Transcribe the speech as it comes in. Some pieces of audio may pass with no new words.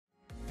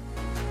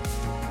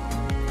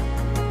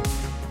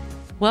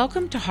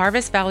Welcome to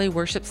Harvest Valley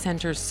Worship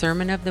Center's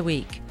Sermon of the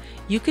Week.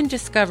 You can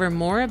discover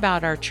more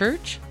about our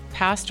church,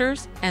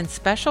 pastors, and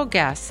special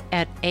guests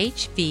at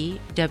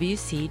hvwc.com.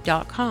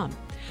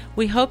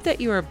 We hope that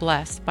you are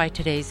blessed by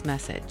today's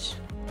message.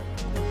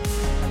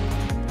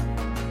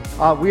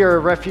 We are a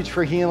refuge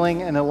for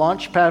healing and a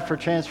launch pad for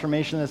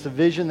transformation. That's a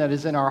vision that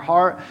is in our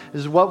heart.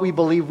 This is what we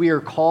believe we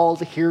are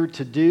called here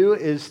to do,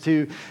 is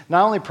to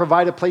not only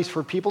provide a place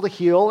for people to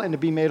heal and to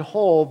be made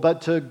whole,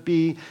 but to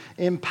be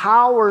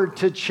empowered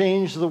to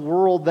change the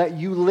world that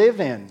you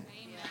live in.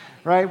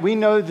 Right? We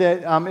know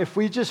that if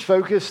we just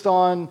focused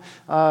on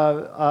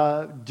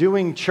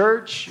doing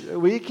church,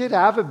 we could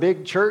have a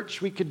big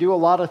church. We could do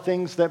a lot of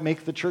things that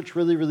make the church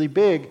really, really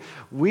big.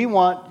 We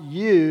want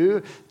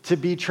you to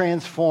be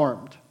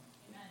transformed.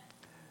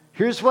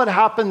 Here's what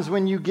happens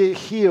when you get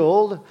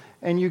healed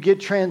and you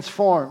get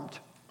transformed.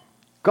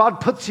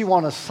 God puts you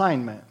on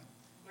assignment.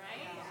 Right?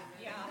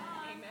 Yeah.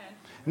 Amen.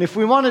 And if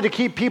we wanted to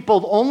keep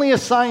people only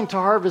assigned to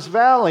Harvest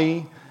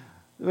Valley,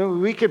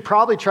 we could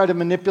probably try to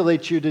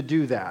manipulate you to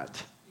do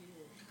that.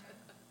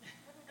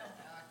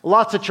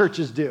 Lots of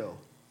churches do.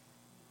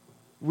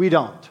 We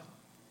don't.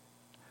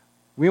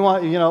 We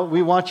want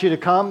you to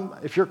come.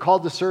 If you're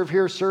called to serve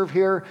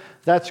here.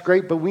 That's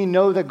great. But we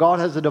know that God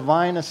has a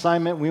divine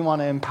assignment. We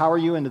want to empower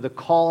you into the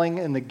calling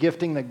and the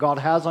gifting that God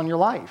has on your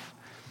life.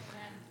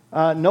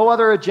 No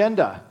other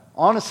agenda.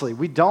 Honestly,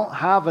 we don't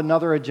have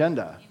another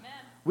agenda.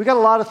 We got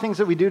a lot of things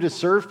that we do to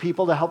serve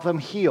people, to help them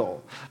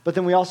heal. But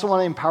then we also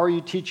want to empower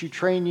you, teach you,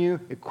 train you,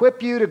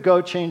 equip you to go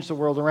change the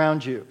world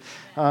around you.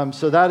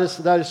 So that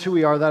is who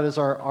we are. That is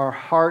our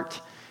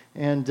heart.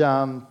 And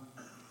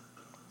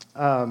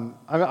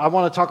I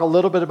want to talk a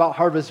little bit about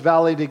Harvest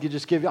Valley to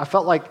just give you. I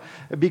felt like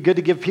it'd be good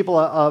to give people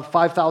a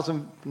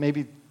 5,000,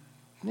 maybe,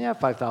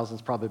 5,000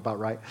 is probably about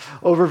right,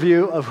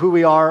 overview of who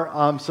we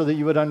are, so that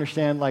you would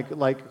understand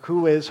like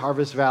who is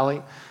Harvest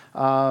Valley.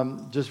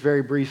 Just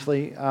very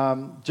briefly,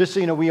 just so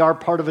you know, we are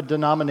part of a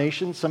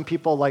denomination. Some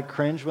people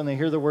cringe when they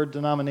hear the word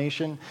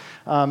denomination,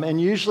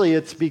 and usually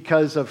it's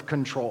because of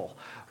control.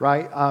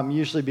 Right?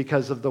 Usually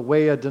because of the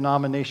way a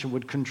denomination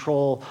would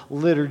control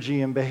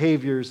liturgy and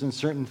behaviors and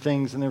certain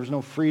things, and there was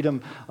no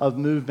freedom of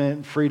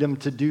movement, freedom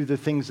to do the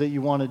things that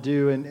you want to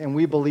do, and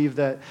we believe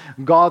that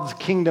God's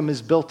kingdom is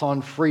built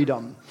on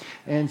freedom.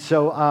 And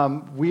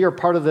so we are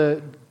part of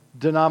the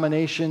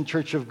denomination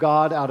Church of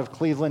God out of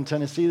Cleveland,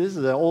 Tennessee. This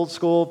is the old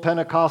school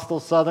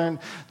Pentecostal Southern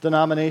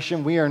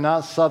denomination. We are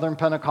not Southern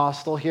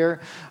Pentecostal here,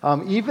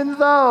 even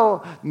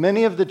though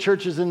many of the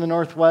churches in the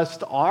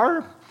Northwest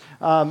are.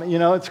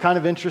 It's kind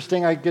of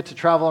interesting. I get to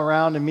travel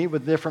around and meet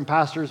with different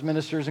pastors,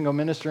 ministers, and go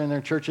minister in their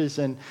churches,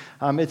 and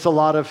it's a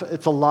lot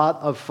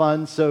of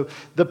fun. So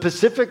the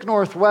Pacific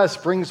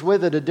Northwest brings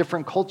with it a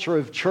different culture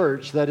of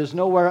church that is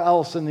nowhere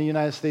else in the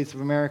United States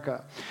of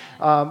America.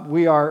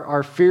 We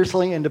are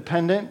fiercely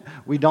independent.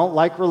 We don't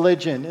like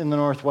religion in the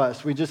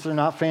Northwest. We just are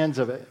not fans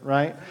of it,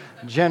 right?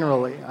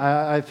 Generally,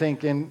 I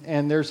think,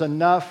 and there's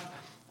enough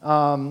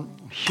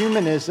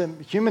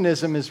humanism.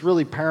 Humanism is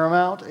really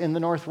paramount in the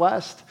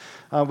Northwest.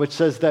 Which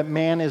says that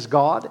man is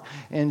God,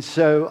 and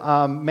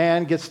so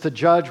man gets to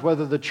judge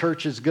whether the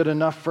church is good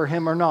enough for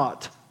him or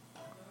not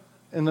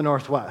in the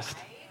Northwest.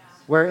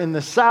 Where in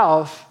the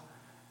South,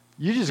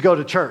 you just go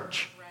to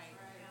church.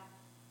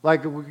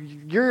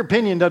 Your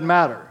opinion doesn't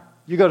matter.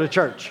 You go to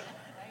church.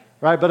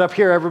 Right? But up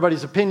here,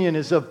 everybody's opinion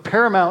is of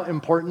paramount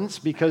importance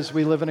because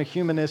we live in a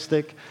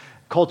humanistic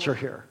culture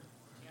here.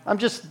 I'm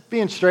just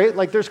being straight.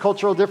 There's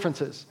cultural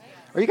differences.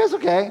 Are you guys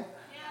okay?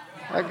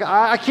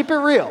 I keep it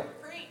real.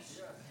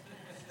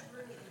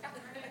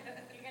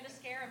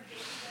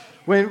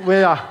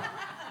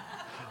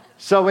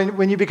 So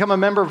when you become a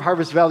member of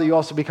Harvest Valley, you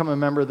also become a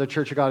member of the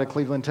Church of God of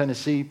Cleveland,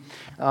 Tennessee.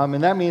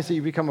 And that means that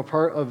you become a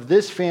part of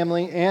this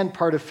family and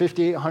part of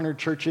 5,800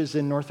 churches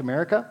in North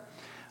America.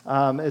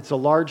 It's a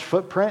large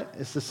footprint.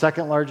 It's the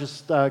second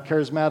largest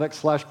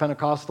charismatic /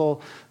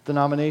 Pentecostal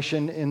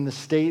denomination in the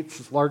States.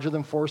 It's larger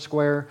than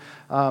Foursquare.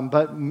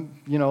 But,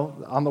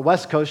 on the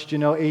West Coast,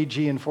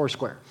 AG and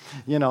Foursquare.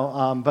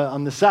 But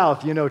on the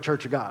South,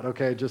 Church of God.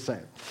 Okay, just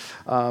saying.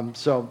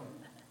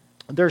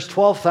 There's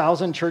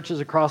 12,000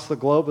 churches across the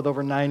globe with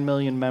over 9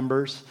 million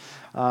members.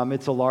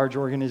 It's a large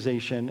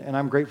organization, and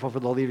I'm grateful for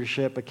the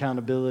leadership,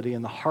 accountability,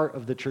 and the heart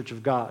of the Church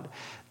of God.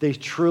 They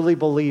truly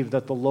believe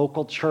that the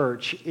local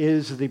church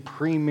is the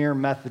premier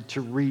method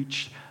to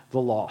reach the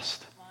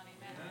lost.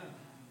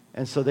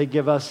 And so they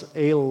give us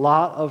a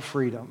lot of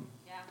freedom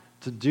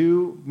to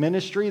do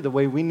ministry the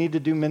way we need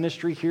to do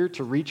ministry here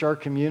to reach our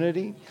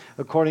community,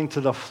 according to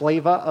the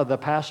flavor of the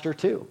pastor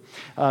too.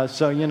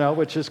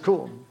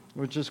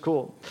 Which is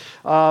cool.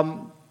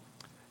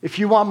 If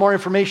you want more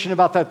information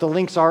about that, the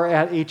links are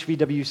at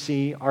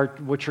HVWC, our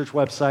church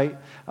website.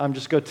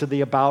 Just go to the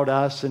About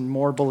Us and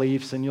More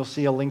Beliefs, and you'll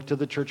see a link to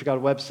the Church of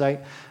God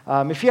website.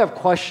 If you have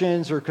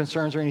questions or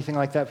concerns or anything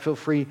like that, feel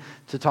free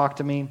to talk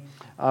to me.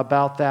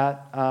 about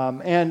that.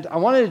 And I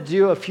wanted to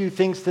do a few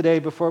things today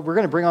before we're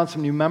going to bring on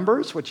some new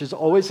members, which is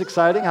always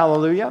exciting.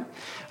 Hallelujah.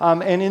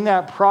 And in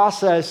that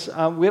process,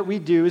 what we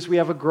do is we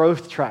have a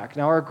growth track.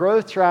 Now, our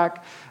growth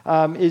track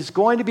is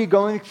going to be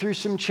going through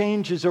some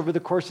changes over the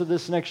course of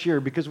this next year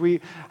because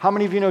how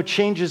many of you know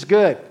change is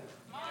good?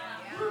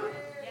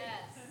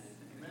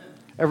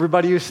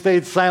 Everybody who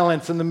stayed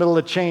silent in the middle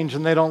of change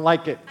and they don't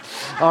like it.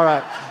 All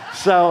right.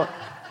 So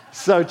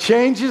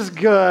change is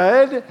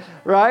good,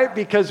 right?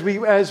 Because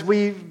as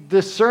we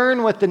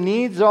discern what the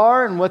needs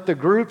are and what the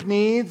group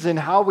needs and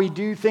how we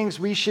do things,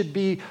 we should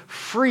be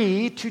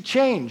free to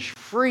change,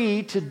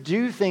 free to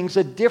do things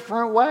a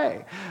different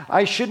way.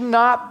 I should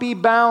not be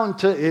bound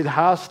to, it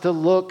has to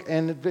look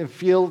and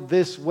feel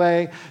this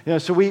way.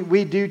 So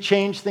we do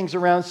change things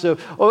around. So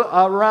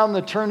around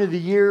the turn of the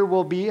year,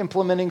 we'll be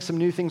implementing some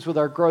new things with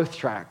our growth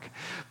track.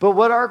 But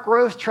what our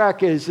growth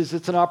track is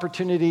it's an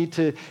opportunity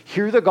to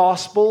hear the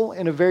gospel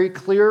in a very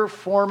clear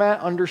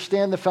format,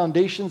 understand the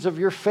foundations of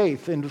your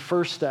faith in the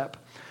first step,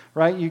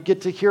 right? You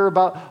get to hear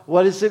about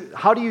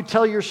how do you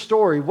tell your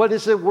story? What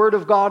is the Word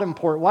of God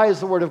important? Why is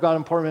the Word of God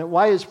important?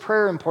 Why is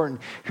prayer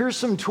important? Here's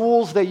some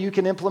tools that you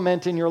can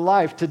implement in your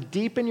life to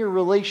deepen your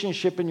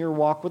relationship and your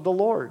walk with the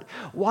Lord.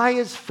 Why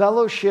is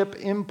fellowship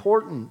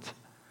important,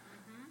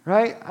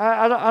 right?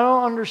 I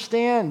don't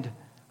understand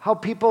how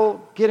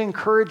people get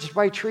encouraged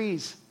by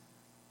trees.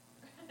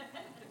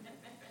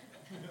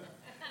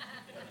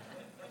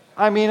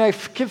 I mean, it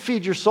can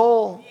feed your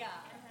soul.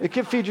 It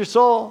can feed your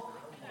soul.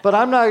 But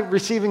I'm not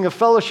receiving a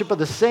fellowship of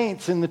the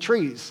saints in the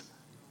trees.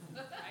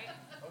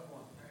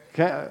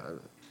 Okay?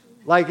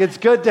 Like, it's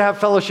good to have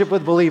fellowship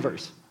with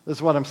believers.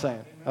 That's what I'm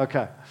saying.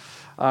 Okay.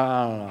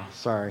 I don't know.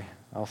 Sorry.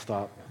 I'll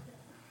stop.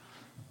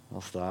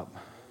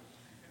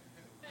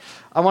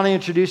 I want to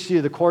introduce to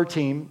you the core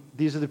team.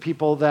 These are the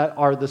people that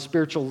are the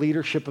spiritual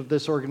leadership of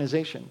this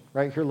organization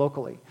right here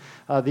locally.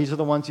 These are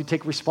the ones who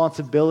take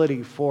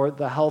responsibility for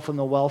the health and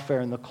the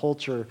welfare and the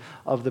culture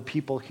of the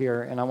people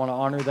here. And I want to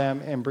honor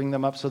them and bring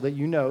them up so that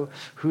you know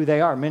who they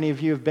are. Many of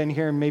you have been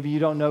here and maybe you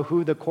don't know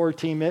who the core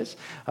team is.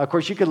 Of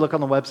course, you could look on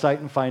the website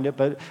and find it.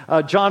 But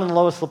John and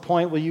Lois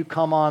Lapointe, will you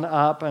come on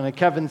up? And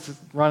Kevin's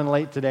running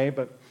late today,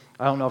 but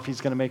I don't know if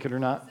he's going to make it or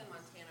not.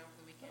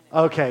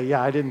 Okay,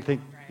 yeah, I didn't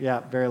think.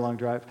 Yeah, very long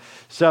drive.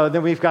 So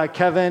then we've got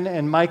Kevin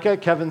and Micah.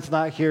 Kevin's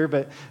not here,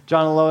 but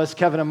John and Lois,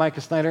 Kevin and Micah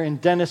Snyder, and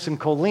Dennis and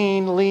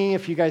Colleen. Lee,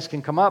 if you guys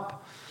can come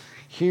up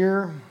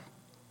here.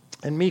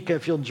 And Mika,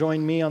 if you'll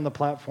join me on the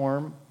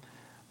platform.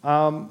 We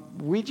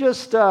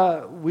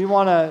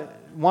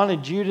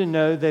wanted you to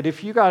know that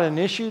if you got an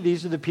issue,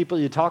 these are the people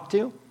you talk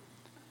to.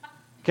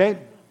 Okay?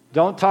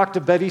 Don't talk to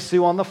Betty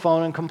Sue on the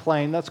phone and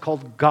complain. That's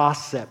called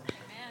gossip.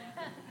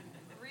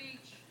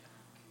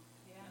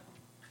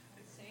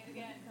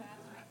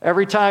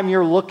 Every time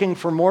you're looking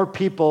for more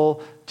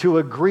people to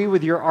agree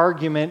with your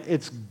argument,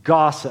 it's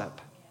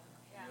gossip.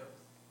 Yeah.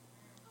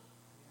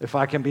 If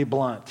I can be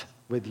blunt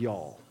with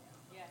y'all.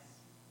 Yes.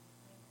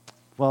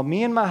 Well,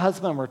 me and my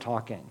husband were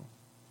talking,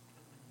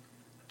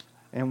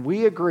 and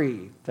we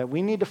agree that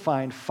we need to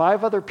find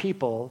 5 other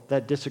people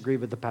that disagree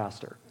with the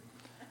pastor.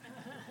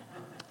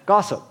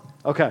 Gossip.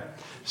 Okay.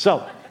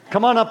 So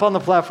come on up on the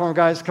platform,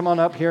 guys. Come on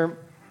up here.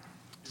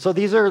 So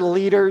these are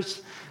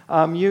leaders.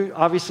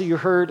 You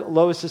heard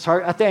Lois's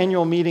heart. At the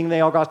annual meeting,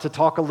 they all got to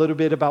talk a little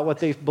bit about what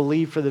they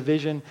believe for the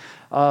vision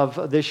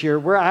of this year.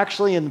 We're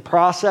actually in the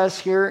process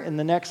here in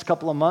the next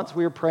couple of months.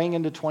 We are praying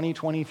into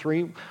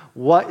 2023.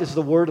 What is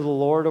the word of the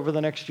Lord over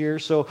the next year?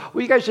 So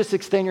will you guys just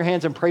extend your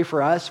hands and pray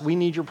for us? We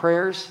need your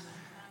prayers.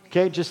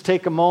 Okay, just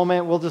take a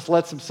moment. We'll just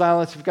let some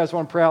silence. If you guys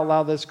want to pray out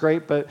loud, that's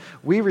great. But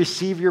we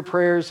receive your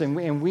prayers,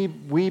 and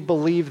we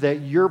believe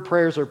that your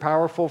prayers are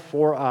powerful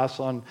for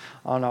us on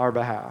our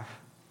behalf.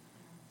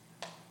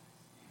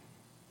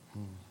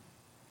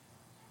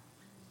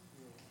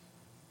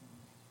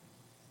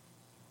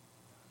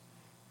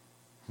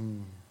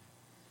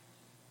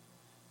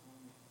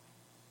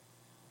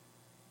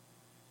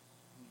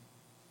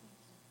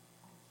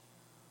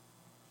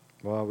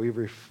 Well,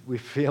 we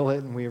feel it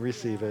and we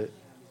receive it.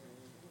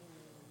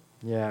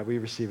 Yeah, we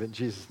receive it in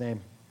Jesus'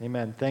 name.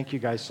 Amen. Thank you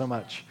guys so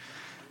much.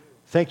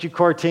 Thank you,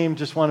 core team.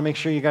 Just want to make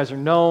sure you guys are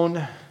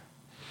known.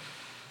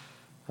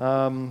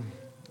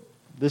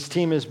 This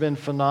team has been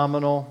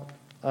phenomenal.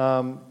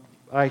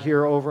 I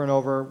hear over and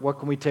over, what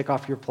can we take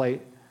off your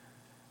plate?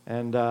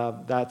 And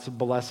that's a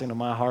blessing to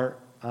my heart.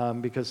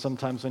 Because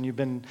sometimes when you've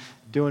been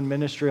doing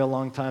ministry a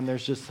long time,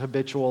 there's just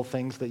habitual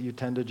things that you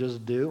tend to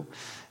just do.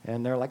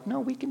 And they're like, no,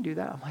 we can do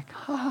that. I'm like,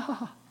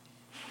 ha.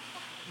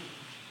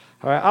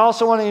 All right, I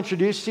also want to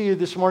introduce to you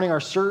this morning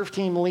our serve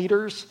team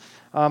leaders.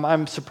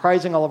 I'm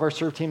surprising all of our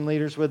serve team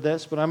leaders with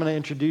this, but I'm going to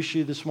introduce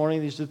you this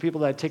morning. These are the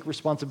people that take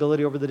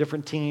responsibility over the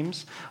different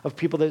teams of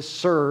people that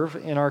serve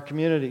in our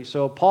community.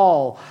 So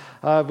Paul,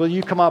 will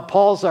you come up?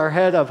 Paul's our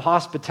head of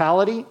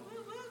hospitality.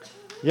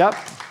 Yep.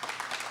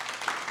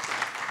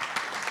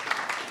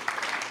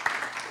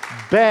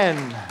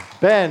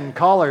 Ben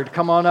Collard,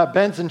 come on up.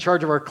 Ben's in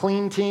charge of our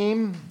clean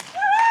team.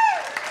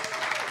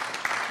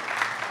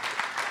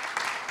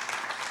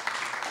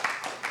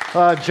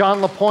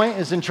 John LaPointe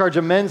is in charge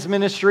of men's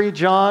ministry.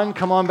 John,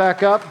 come on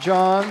back up,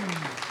 John.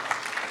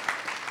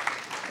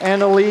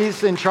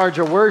 Annalise in charge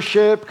of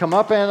worship. Come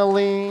up,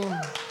 Annalise.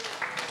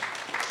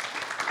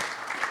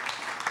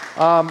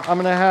 I'm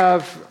gonna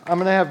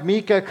have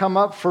Mika come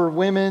up for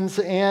women's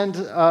and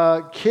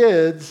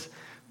kids.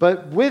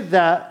 But with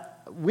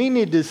that, we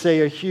need to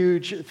say a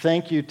huge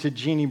thank you to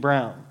Jeannie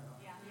Brown,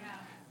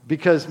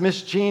 because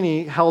Miss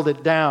Jeannie held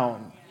it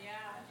down.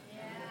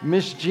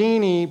 Miss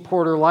Jeannie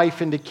poured her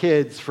life into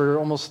kids for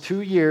almost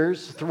 2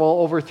 years, well,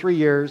 over 3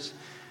 years,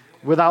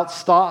 without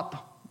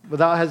stop,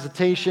 without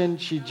hesitation.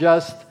 She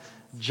just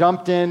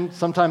jumped in,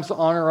 sometimes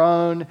on her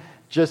own,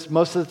 just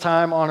most of the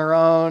time on her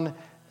own,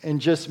 and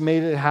just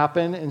made it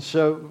happen. And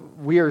so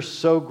we are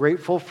so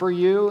grateful for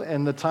you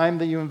and the time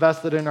that you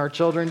invested in our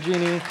children,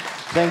 Jeannie.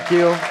 Thank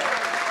you.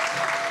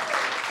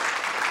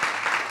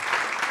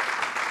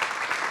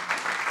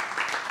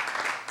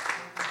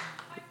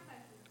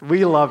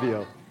 We love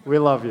you. We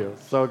love you.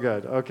 So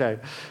good. Okay.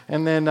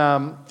 And then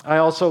I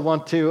also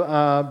want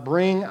to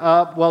bring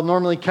up, well,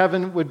 normally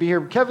Kevin would be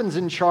here. Kevin's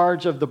in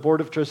charge of the Board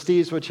of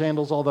Trustees, which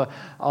handles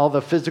all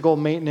the physical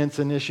maintenance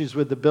and issues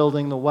with the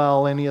building, the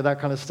well, any of that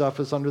kind of stuff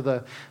is under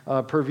the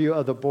purview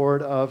of the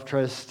Board of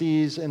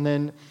Trustees. And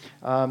then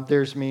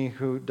there's me,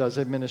 who does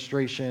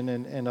administration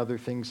and other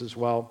things as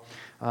well.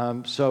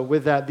 So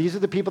with that, these are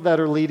the people that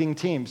are leading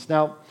teams.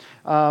 Now,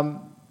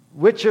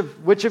 which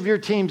of your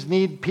teams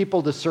need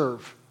people to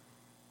serve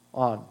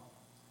on?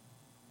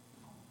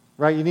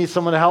 Right? You need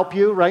someone to help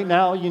you right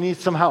now. You need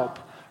some help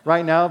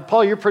right now.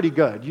 Paul, you're pretty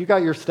good. You're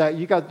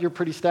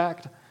pretty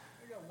stacked. I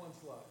got one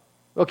slot.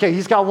 Okay,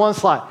 he's got one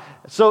slot.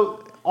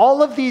 So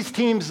all of these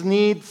teams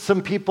need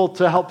some people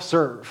to help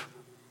serve.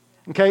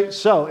 Okay,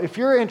 so if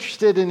you're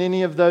interested in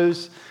any of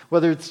those,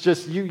 whether it's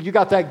just you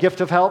got that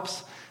gift of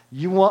helps,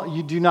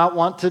 you do not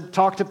want to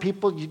talk to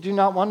people, you do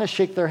not want to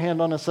shake their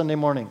hand on a Sunday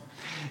morning.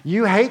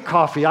 You hate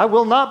coffee. I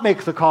will not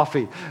make the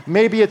coffee.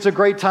 Maybe it's a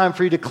great time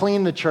for you to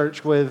clean the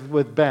church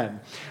with Ben.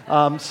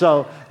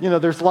 So,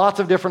 there's lots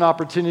of different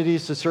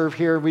opportunities to serve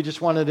here. We just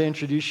wanted to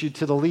introduce you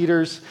to the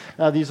leaders.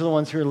 These are the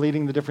ones who are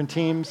leading the different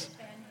teams.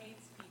 Ben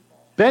hates people.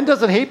 Ben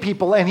doesn't hate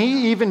people, and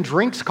he even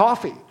drinks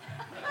coffee.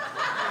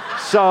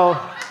 So,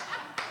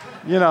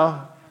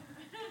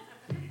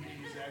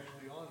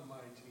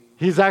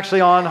 He's actually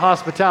on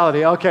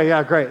hospitality. Okay,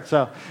 yeah, great.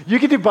 So you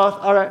can do both.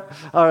 All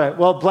right.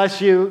 Well, bless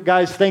you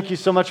guys. Thank you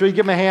so much. Will you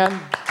give him a hand?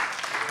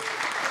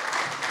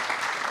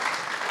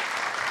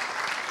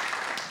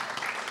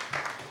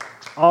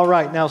 All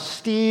right. Now,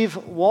 Steve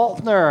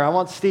Waltner. I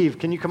want Steve.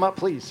 Can you come up,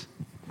 please?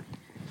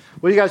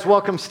 Will you guys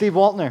welcome Steve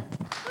Waltner?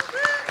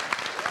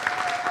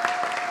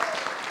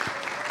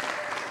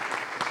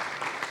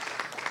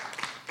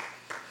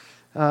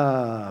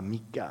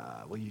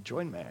 Mika, will you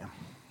join me?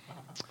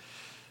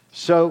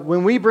 So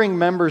when we bring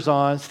members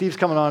on, Steve's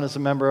coming on as a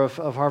member of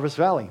Harvest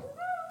Valley.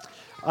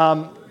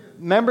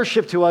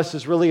 Membership to us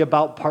is really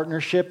about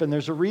partnership, and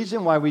there's a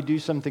reason why we do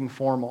something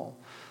formal.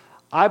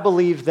 I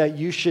believe that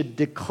you should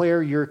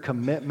declare your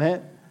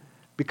commitment,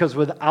 because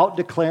without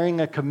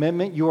declaring a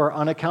commitment, you are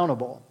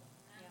unaccountable.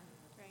 Yeah.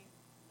 Right.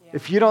 Yeah.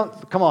 If you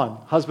don't, come on,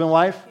 husband,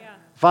 wife, Yeah.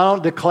 if I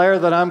don't declare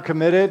that I'm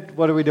committed,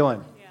 what are we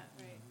doing? Yeah.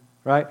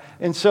 Right?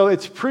 And so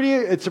it's a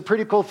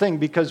pretty cool thing,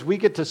 because we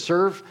get to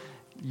serve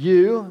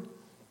you,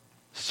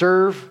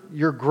 serve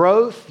your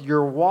growth,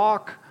 your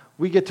walk.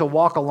 We get to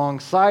walk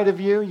alongside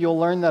of you. You'll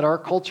learn that our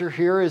culture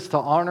here is to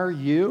honor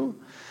you.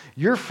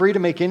 You're free to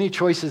make any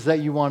choices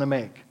that you want to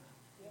make.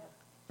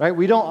 Right?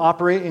 We don't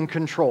operate in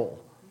control.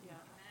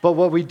 But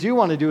what we do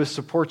want to do is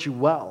support you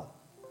well.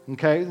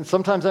 Okay? And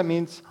sometimes that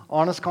means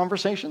honest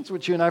conversations,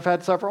 which you and I have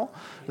had several.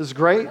 This is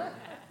great.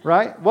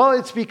 Right? Well,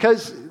 it's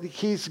because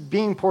he's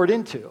being poured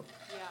into.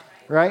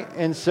 Right?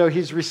 And so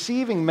he's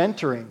receiving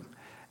mentoring.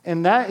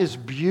 And that is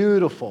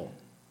beautiful.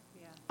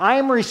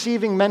 I'm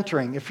receiving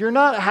mentoring. If you're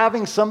not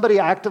having somebody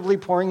actively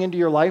pouring into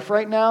your life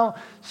right now,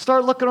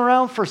 start looking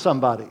around for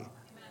somebody.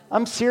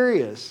 I'm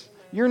serious.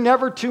 You're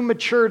never too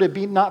mature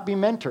to not be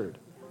mentored.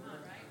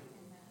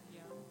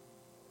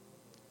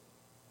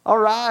 All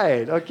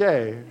right,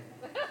 okay.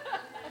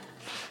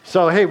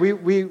 So, hey,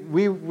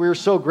 we're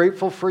so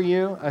grateful for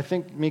you. I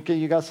think, Mika,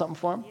 you got something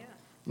for him? Yeah.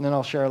 And then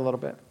I'll share a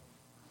little bit.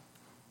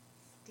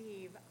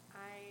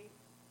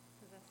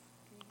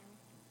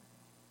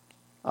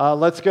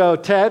 Let's go.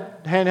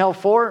 Ted, handheld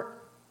 4.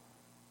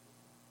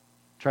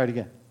 Try it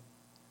again.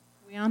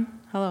 Are we on?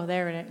 Hello,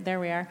 there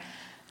we are.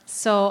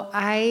 So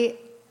I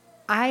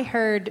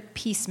heard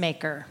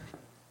peacemaker.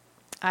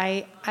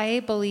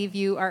 I believe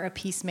you are a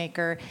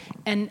peacemaker,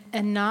 and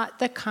not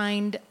the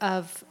kind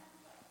of.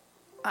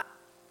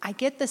 I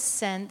get the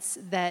sense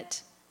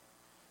that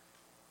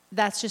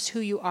that's just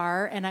who you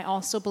are, and I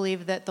also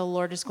believe that the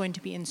Lord is going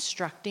to be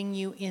instructing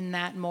you in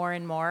that more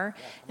and more.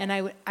 And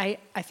I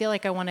feel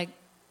like I want to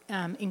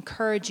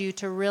encourage you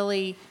to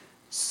really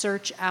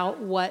search out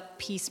what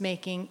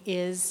peacemaking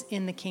is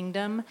in the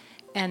kingdom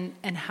and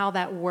how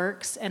that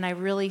works. And I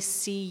really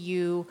see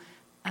you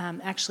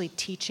actually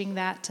teaching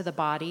that to the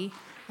body.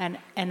 And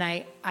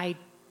I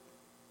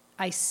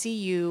see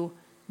you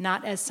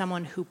not as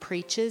someone who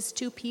preaches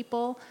to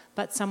people,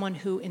 but someone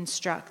who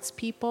instructs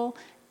people,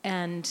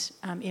 and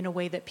in a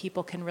way that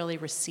people can really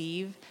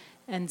receive.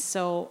 And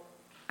so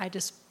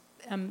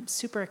I'm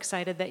super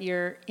excited that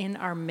you're in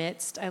our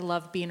midst. I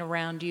love being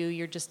around you.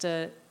 You're just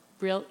a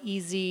real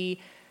easy,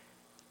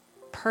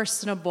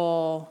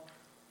 personable,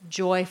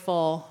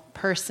 joyful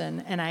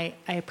person, and I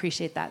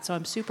appreciate that. So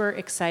I'm super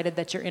excited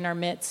that you're in our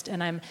midst,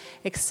 and I'm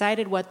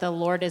excited what the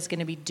Lord is going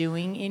to be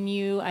doing in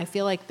you. I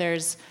feel like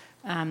there's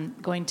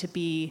going to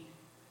be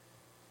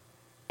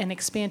an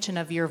expansion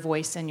of your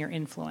voice and your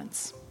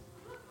influence.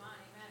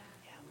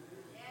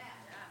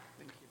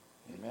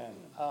 Amen.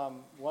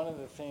 One of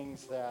the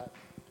things that,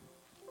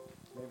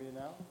 maybe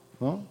now?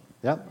 Well,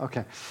 yeah,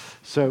 okay.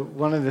 So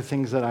one of the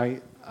things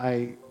that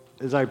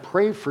as I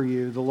pray for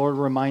you, the Lord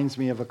reminds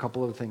me of a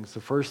couple of things.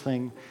 The first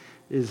thing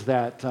is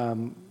that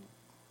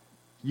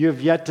you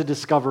have yet to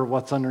discover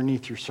what's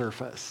underneath your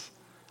surface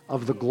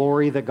of the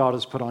glory that God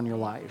has put on your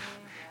life.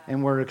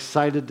 And we're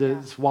excited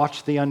to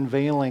watch the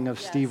unveiling of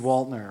Steve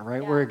Waltner,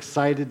 right? Yeah. We're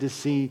excited to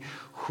see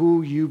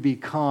who you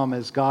become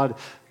as God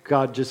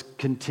just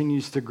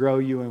continues to grow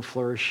you and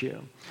flourish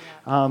you.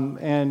 Yeah.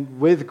 And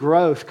with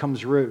growth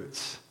comes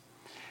roots.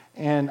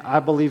 And I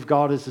believe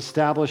God is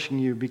establishing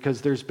you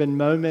because there's been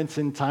moments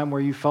in time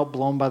where you felt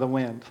blown by the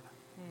wind.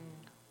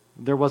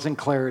 There wasn't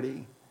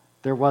clarity.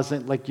 There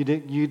wasn't, like,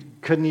 you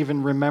couldn't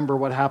even remember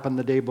what happened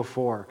the day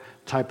before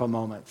type of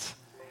moments.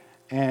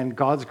 And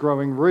God's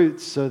growing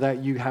roots so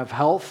that you have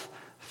health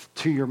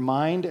to your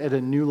mind at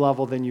a new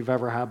level than you've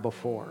ever had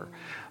before.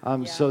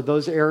 So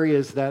those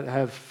areas that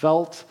have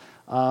felt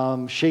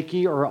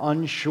shaky or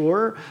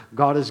unsure,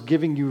 God is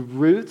giving you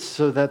roots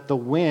so that the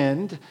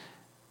wind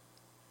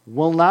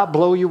will not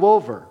blow you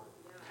over.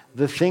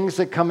 The things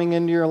that coming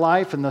into your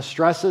life and the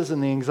stresses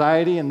and the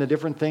anxiety and the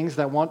different things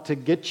that want to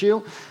get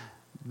you,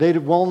 they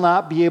will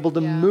not be able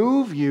to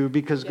move you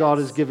because God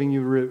is giving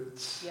you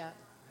roots. Yeah.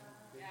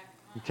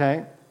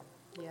 Okay?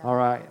 Yeah. All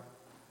right.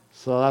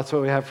 So that's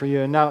what we have for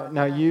you. And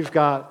now you've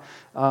got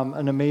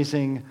an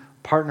amazing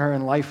partner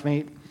and life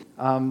mate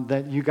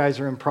that you guys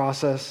are in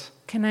process.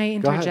 Can I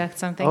interject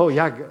something? Oh,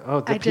 yeah.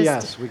 Oh, the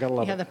PS. We got to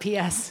love it. Yeah,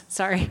 the PS.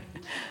 Sorry.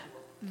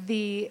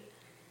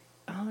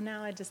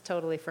 Now I just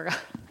totally forgot.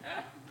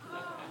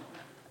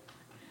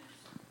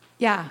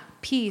 Yeah,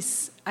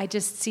 peace. I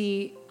just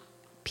see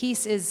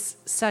peace is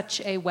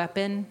such a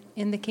weapon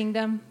in the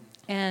kingdom,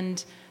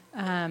 and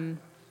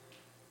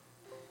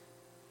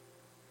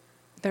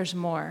there's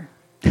more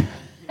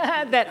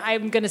that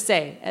I'm going to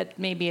say at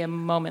maybe a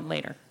moment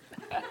later.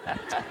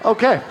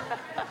 Okay.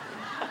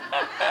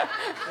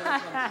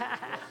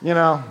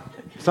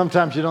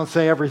 Sometimes you don't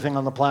say everything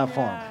on the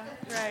platform. Yeah,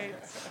 right.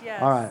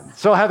 Yes. All right.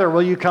 So, Heather,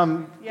 will you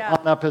come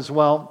on up as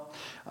well?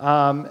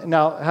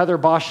 Now, Heather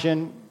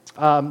Bostian,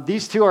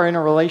 these two are in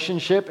a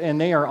relationship,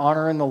 and they are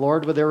honoring the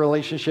Lord with their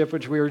relationship,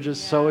 which we were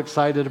just so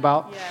excited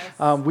about.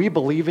 Yes. We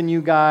believe in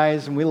you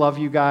guys, and we love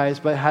you guys.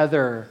 But,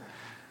 Heather,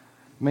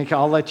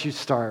 I'll let you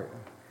start.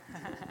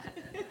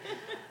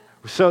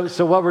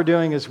 So what we're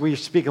doing is we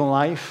speak in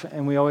life,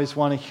 and we always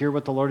want to hear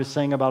what the Lord is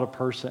saying about a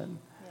person.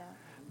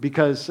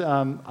 Because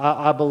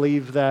I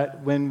believe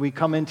that when we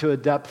come into a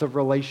depth of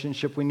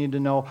relationship, we need to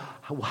know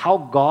how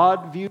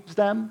God views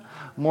them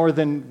more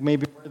than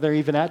maybe where they're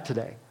even at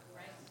today,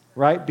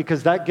 right?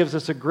 Because that gives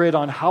us a grid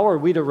on how are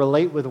we to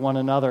relate with one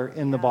another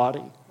in the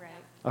body. Right.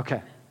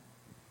 Okay.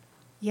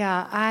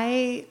 Yeah,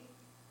 I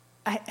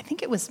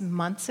think it was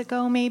months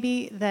ago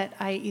maybe that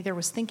I either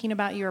was thinking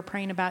about you or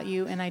praying about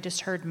you, and I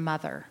just heard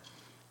mother.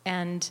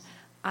 And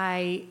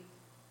you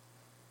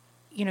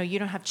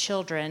don't have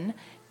children,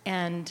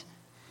 and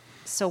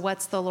so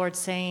what's the Lord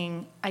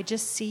saying? I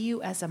just see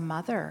you as a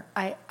mother.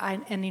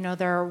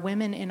 There are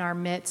women in our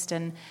midst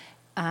and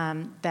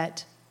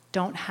that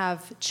don't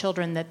have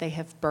children that they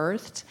have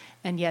birthed,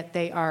 and yet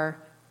they are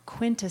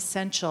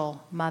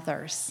quintessential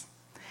mothers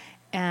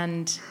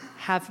and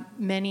have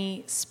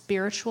many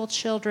spiritual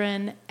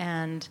children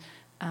and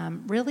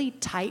really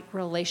tight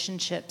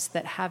relationships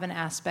that have an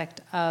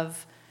aspect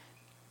of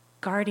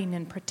guarding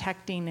and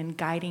protecting and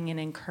guiding and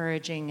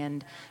encouraging.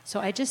 And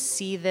so I just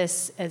see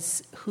this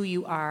as who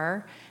you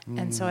are.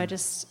 And so I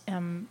just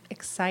am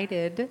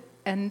excited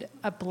and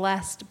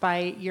blessed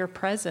by your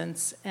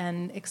presence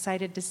and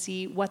excited to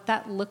see what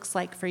that looks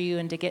like for you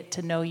and to get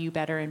to know you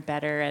better and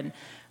better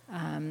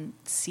and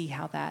see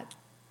how that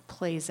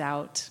plays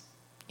out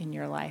in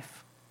your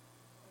life.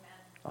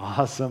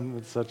 Awesome.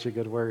 It's such a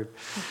good word.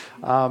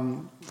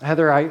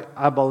 Heather,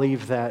 I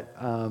believe that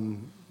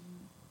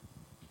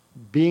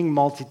being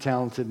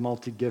multi-talented,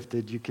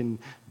 multi-gifted, you can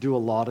do a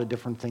lot of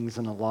different things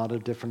in a lot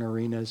of different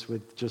arenas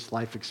with just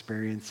life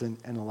experience and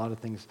a lot of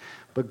things.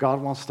 But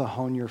God wants to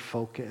hone your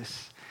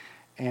focus.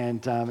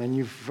 And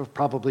you've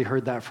probably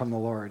heard that from the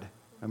Lord.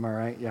 Am I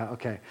right? Yeah,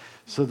 okay.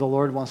 So the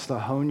Lord wants to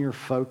hone your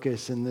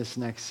focus in this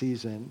next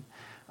season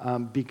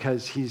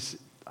because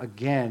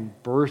again,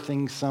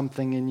 birthing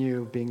something in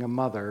you, being a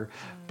mother,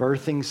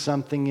 birthing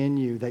something in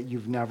you that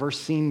you've never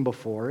seen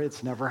before.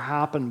 It's never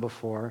happened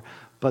before,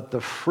 but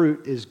the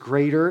fruit is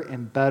greater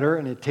and better,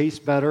 and it tastes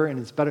better, and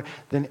it's better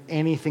than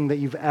anything that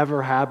you've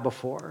ever had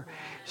before.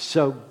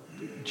 So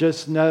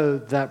just know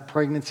that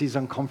pregnancy is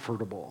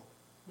uncomfortable.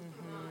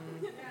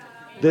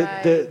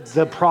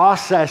 The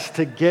process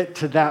to get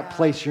to that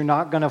place, you're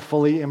not going to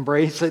fully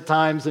embrace at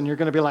times, and you're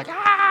going to be like,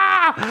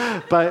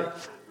 ah!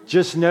 But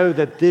just know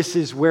that this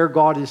is where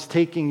God is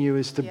taking you,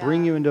 is to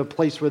bring you into a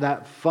place where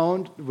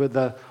with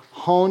the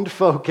honed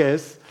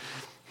focus,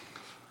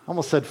 I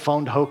almost said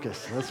phoned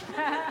hocus.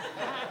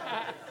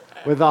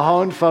 With a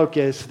honed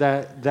focus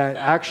that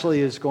actually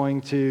is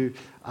going to,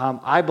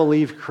 I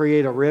believe,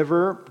 create a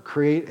river,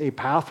 create a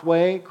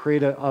pathway,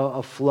 create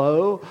a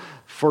flow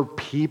for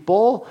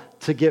people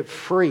to get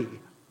free.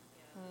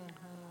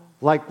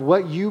 Like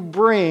what you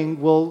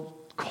bring will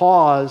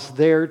cause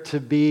there to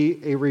be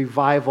a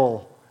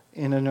revival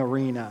in an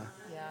arena.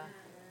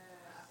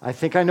 I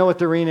think I know what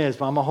the arena is,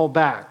 but I'm going to hold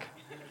back.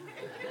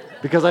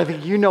 Because I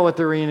think you know what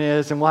the arena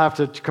is, and we'll have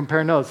to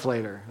compare notes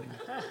later.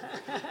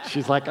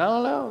 She's like, I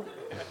don't know.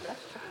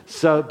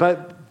 So,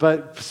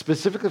 but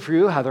specifically for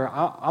you, Heather,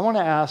 I want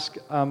to ask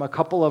a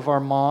couple of our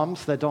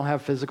moms that don't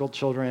have physical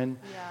children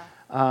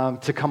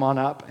to come on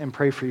up and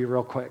pray for you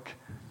real quick.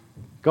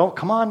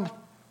 Come on.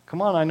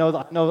 I know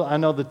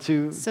the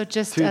two. So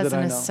just two as that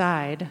an I know.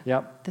 aside,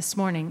 Yep. this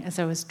morning as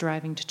I was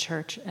driving to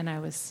church and I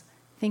was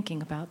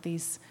thinking about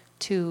these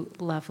two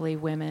lovely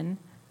women,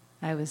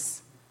 I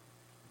was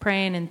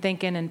praying and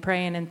thinking and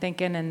praying and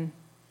thinking, and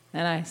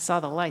I saw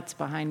the lights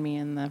behind me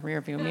in the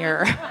rearview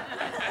mirror.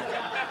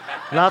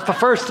 Not the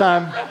first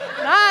time.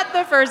 Not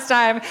the first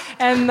time.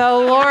 And the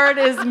Lord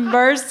is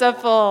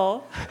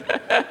merciful.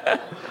 I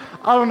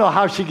don't know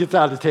how she gets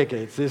out of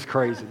tickets. It's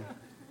crazy.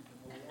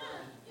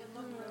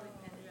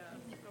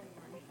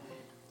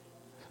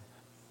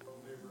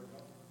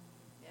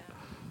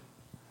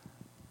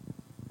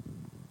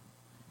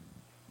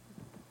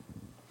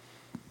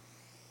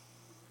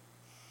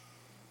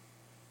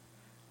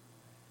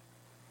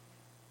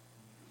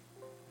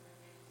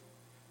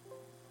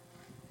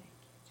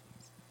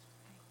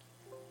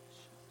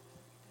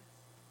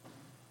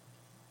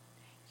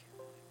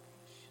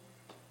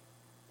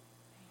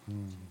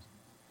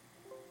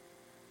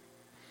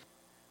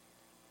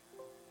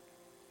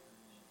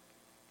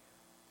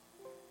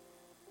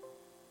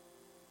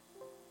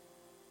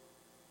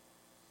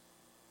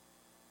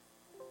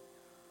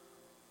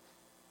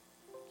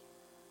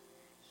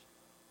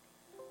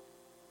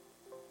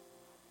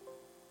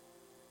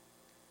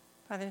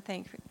 Father,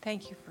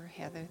 thank you for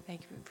Heather.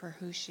 Thank you for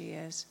who she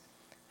is,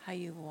 how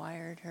you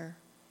wired her,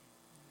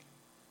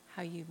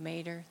 how you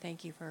made her.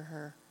 Thank you for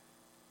her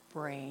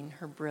brain,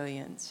 her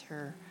brilliance,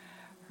 her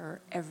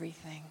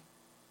everything.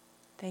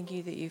 Thank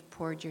you that you've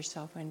poured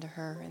yourself into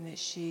her and that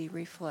she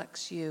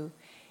reflects you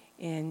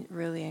in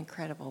really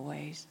incredible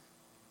ways.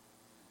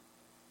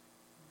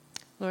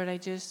 Lord, I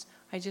just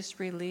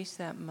release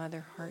that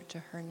mother heart to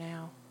her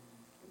now,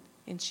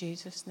 in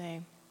Jesus'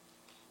 name.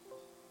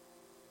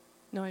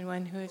 Knowing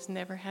one who has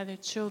never had a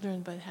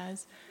children but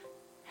has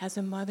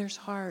a mother's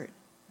heart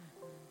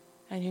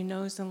and who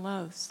knows and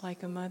loves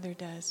like a mother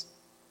does.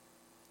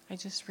 I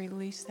just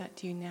release that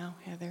to you now,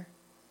 Heather,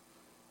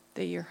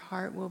 that your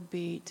heart will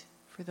beat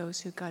for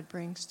those who God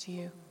brings to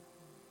you.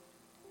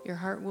 Your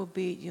heart will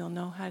beat. You'll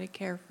know how to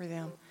care for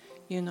them.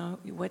 You'll know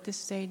what to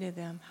say to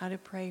them, how to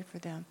pray for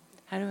them,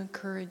 how to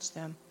encourage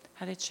them,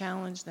 how to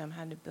challenge them,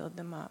 how to build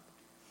them up.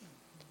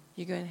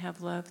 You're going to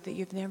have love that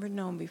you've never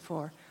known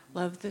before.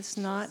 Love that's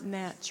not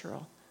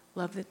natural.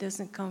 Love that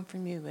doesn't come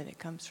from you, but it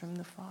comes from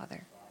the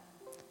Father.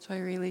 So I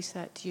release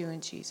that to you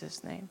in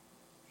Jesus' name.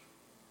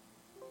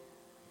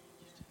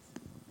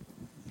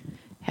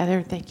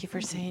 Heather, thank you for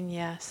saying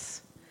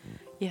yes.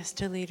 Yes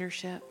to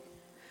leadership.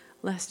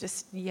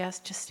 Yes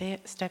to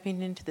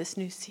stepping into this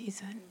new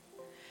season.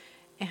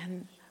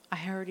 And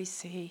I already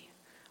see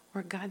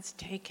where God's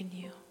taken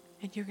you,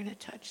 and you're going to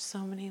touch so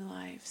many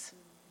lives.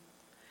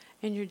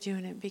 And you're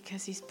doing it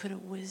because He's put a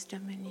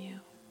wisdom in you,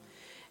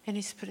 and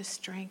He's put a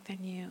strength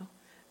in you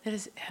that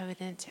is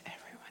evident to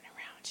everyone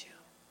around you.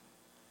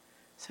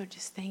 So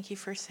just thank you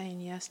for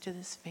saying yes to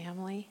this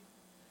family,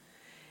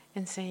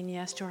 and saying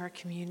yes to our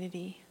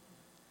community,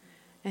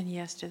 and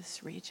yes to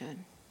this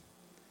region.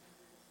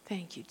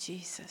 Thank you,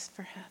 Jesus,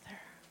 for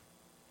Heather.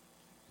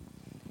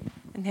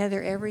 And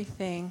Heather,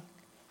 everything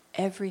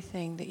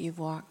that you've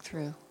walked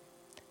through,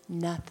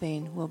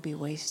 nothing will be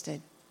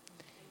wasted.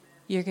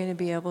 You're going to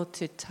be able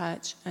to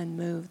touch and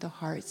move the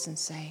hearts and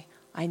say,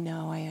 I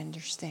know, I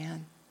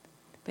understand.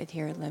 But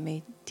here, let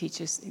me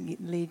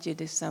lead you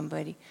to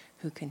somebody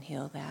who can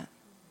heal that.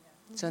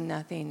 So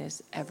nothing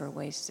is ever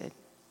wasted.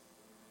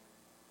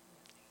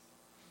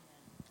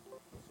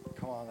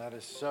 Come on, that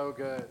is so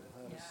good.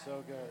 That is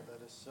so good.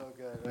 That is so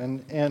good.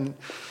 And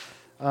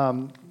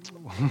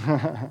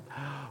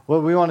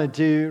what we want to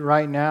do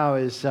right now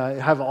is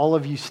have all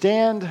of you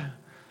stand.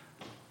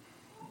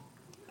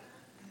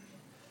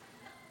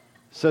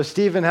 So,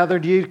 Steve and Heather,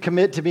 do you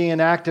commit to being an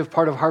active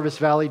part of Harvest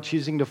Valley,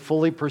 choosing to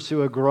fully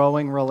pursue a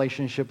growing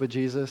relationship with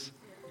Jesus?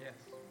 Yes.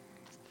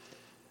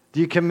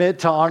 Do you commit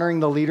to honoring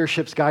the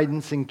leadership's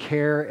guidance and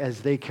care as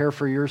they care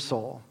for your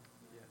soul?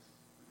 Yes.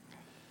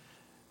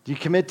 Do you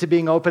commit to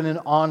being open and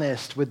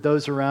honest with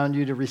those around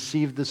you to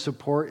receive the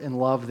support and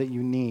love that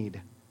you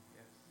need?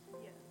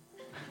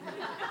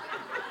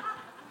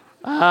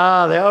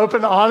 The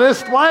open,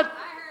 honest, what?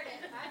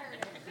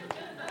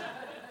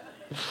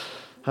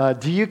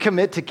 Do you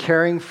commit to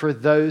caring for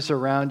those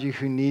around you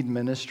who need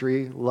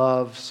ministry,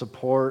 love,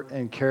 support,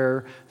 and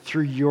care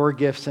through your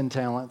gifts and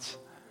talents?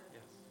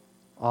 Yes.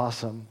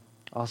 Awesome.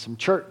 Awesome.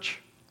 Church,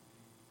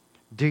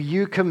 do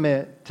you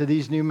commit to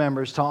these new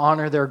members to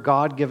honor their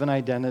God-given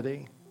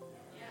identity?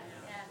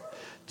 Yes.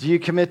 Do you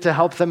commit to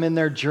help them in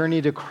their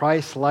journey to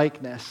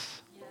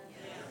Christ-likeness? Yes.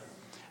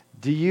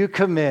 Do you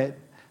commit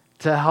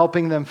to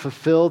helping them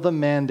fulfill the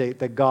mandate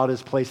that God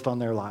has placed on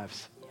their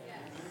lives?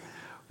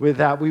 With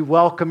that, we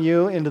welcome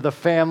you into the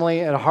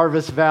family at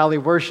Harvest Valley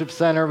Worship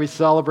Center. We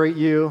celebrate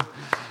you.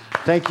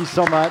 Thank you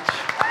so much.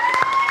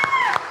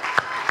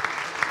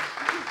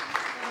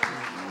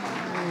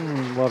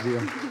 Love you.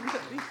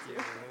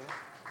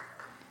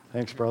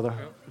 Thanks, brother.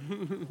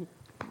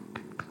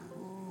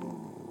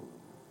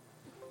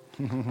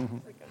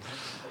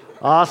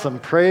 Awesome.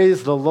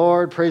 Praise the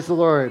Lord. Praise the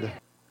Lord.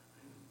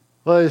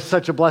 Well, it's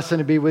such a blessing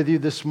to be with you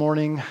this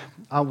morning.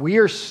 We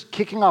are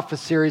kicking off a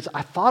series.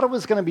 I thought it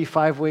was going to be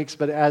 5 weeks,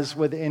 but as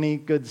with any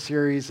good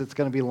series, it's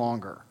going to be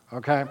longer,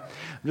 okay? I'm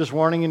just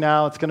warning you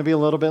now, it's going to be a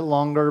little bit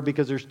longer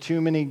because there's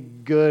too many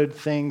good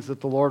things that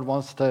the Lord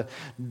wants to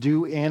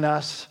do in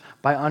us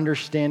by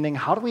understanding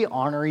how do we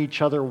honor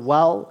each other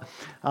well?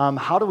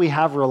 How do we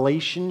have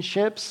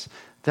relationships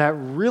that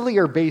really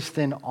are based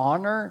in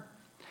honor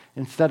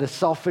instead of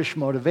selfish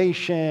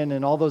motivation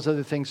and all those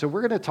other things. So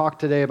we're going to talk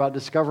today about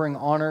discovering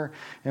honor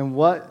and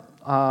what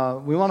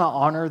we want to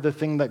honor the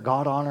thing that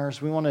God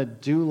honors. We want to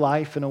do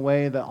life in a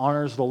way that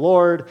honors the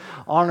Lord,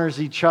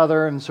 honors each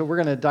other. And so we're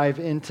going to dive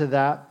into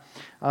that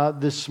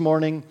this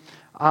morning.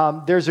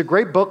 There's a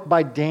great book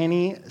by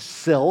Danny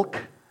Silk,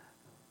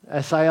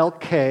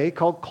 S-I-L-K,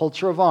 called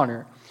Culture of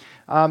Honor.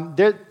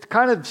 There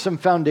kind of some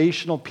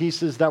foundational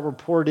pieces that were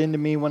poured into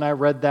me when I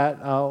read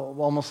that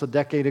almost a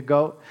decade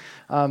ago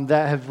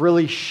that have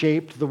really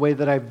shaped the way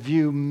that I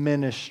view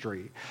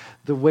ministry,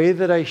 the way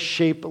that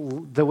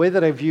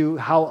I view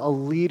how a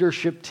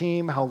leadership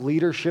team, how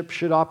leadership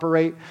should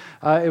operate.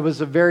 It was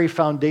a very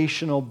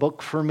foundational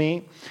book for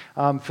me.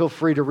 Feel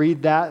free to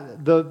read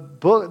that. The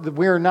book,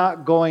 we're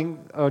not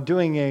doing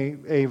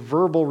a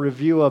verbal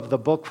review of the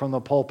book from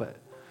the pulpit,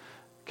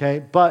 okay?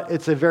 But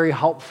it's a very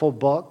helpful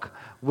book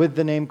with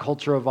the name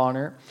Culture of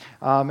Honor.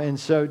 And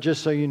so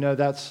just so you know,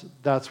 that's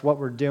what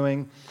we're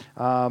doing.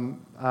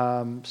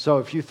 So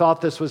if you thought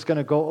this was going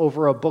to go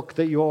over a book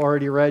that you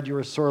already read, you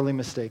were sorely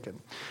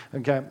mistaken.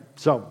 Okay,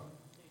 so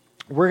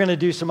we're going to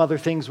do some other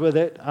things with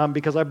it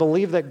because I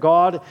believe that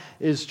God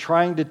is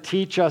trying to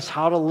teach us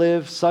how to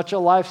live such a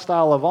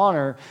lifestyle of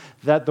honor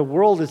that the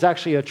world is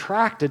actually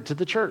attracted to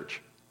the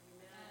church.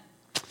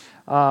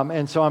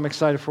 And so I'm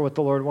excited for what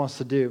the Lord wants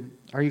to do.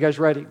 Are you guys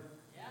ready?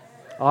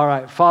 All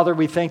right. Father,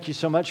 we thank you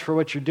so much for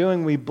what you're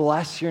doing. We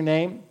bless your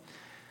name.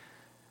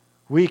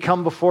 We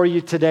come before you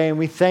today and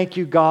we thank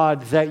you,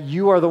 God, that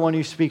you are the one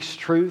who speaks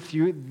truth.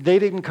 They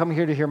didn't come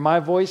here to hear my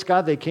voice,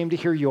 God. They came to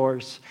hear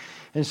yours.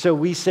 And so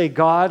we say,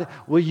 God,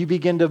 will you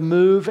begin to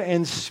move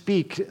and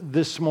speak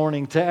this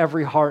morning to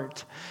every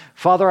heart?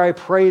 Father, I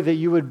pray that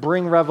you would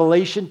bring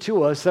revelation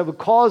to us that would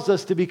cause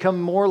us to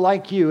become more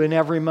like you in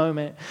every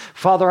moment.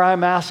 Father,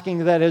 I'm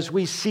asking that as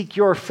we seek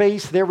your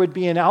face, there would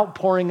be an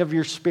outpouring of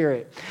your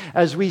Spirit.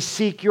 As we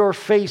seek your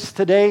face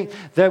today,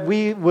 that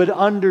we would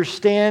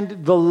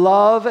understand the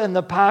love and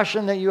the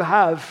passion that you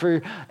have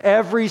for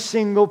every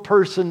single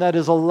person that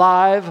is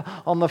alive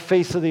on the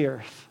face of the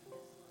earth.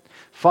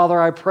 Father,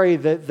 I pray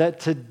that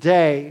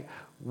today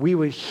we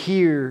would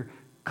hear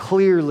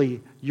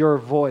clearly your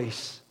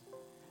voice.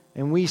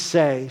 And we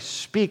say,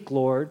 speak,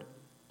 Lord,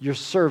 your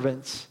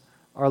servants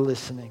are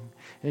listening.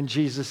 In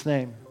Jesus'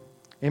 name,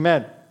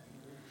 amen.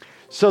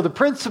 So the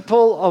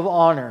principle of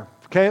honor,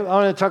 okay? I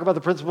want to talk about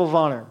the principle of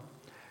honor.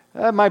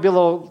 That might be a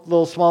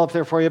little small up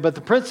there for you, but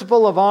the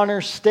principle of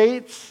honor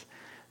states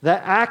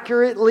that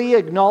accurately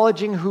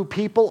acknowledging who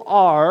people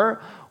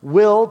are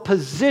will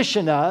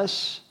position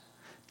us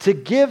to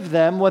give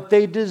them what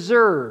they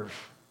deserve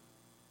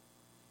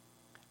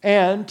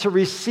and to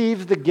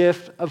receive the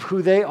gift of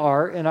who they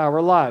are in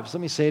our lives. Let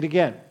me say it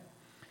again.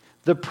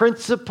 The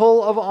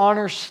principle of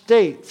honor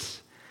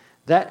states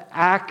that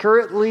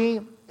accurately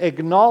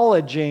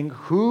acknowledging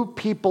who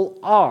people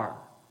are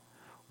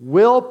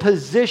will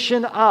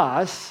position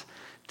us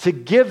to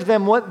give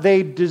them what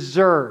they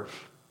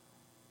deserve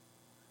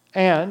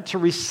and to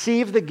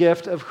receive the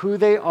gift of who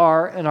they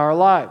are in our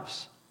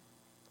lives.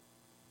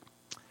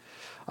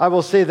 I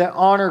will say that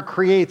honor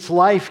creates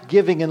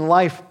life-giving and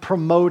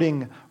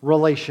life-promoting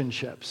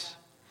relationships.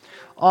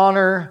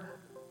 Honor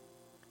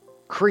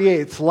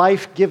creates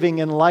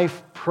life-giving and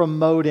life-promoting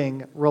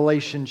promoting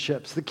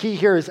relationships. The key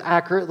here is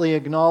accurately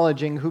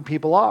acknowledging who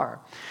people are.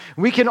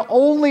 We can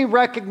only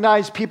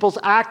recognize people's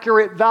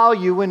accurate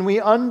value when we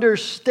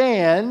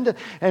understand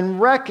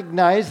and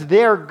recognize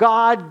their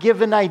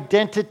God-given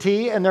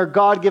identity and their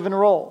God-given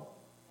role.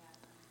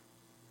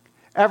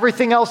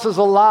 Everything else is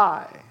a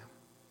lie.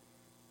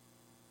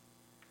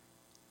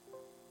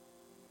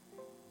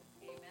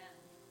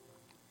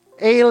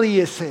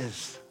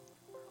 Aliases,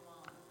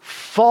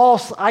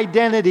 false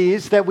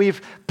identities that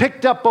we've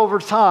picked up over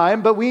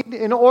time, but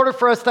in order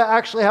for us to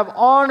actually have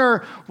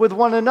honor with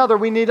one another,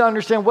 we need to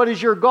understand, what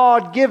is your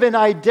God-given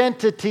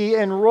identity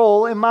and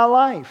role in my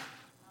life?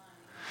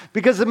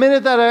 Because the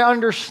minute that I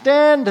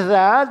understand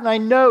that, and I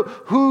know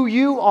who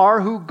you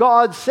are, who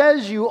God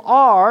says you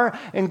are,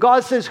 and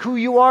God says who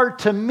you are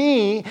to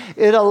me,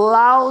 it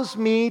allows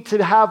me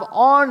to have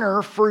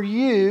honor for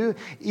you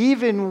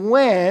even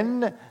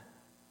when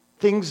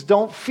things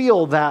don't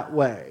feel that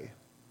way.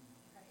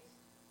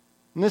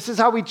 And this is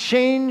how we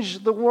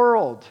change the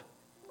world,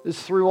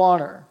 is through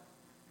honor.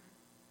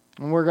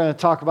 And we're going to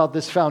talk about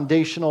this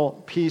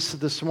foundational piece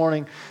this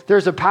morning.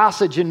 There's a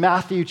passage in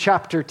Matthew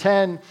chapter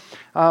 10,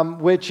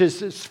 which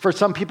is for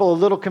some people a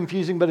little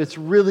confusing, but it's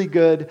really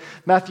good.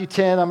 Matthew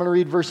 10, I'm going to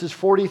read verses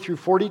 40 through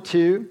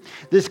 42.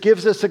 This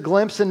gives us a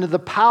glimpse into the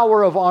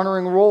power of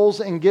honoring roles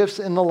and gifts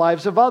in the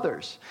lives of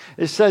others.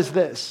 It says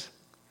this.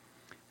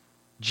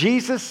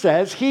 Jesus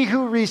says, "He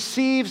who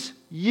receives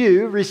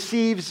you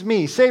receives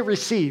me." Say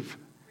receive.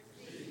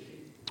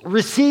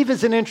 Receive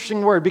is an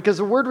interesting word because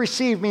the word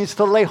receive means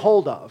to lay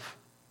hold of.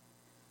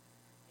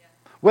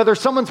 Whether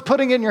someone's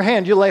putting it in your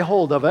hand, you lay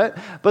hold of it.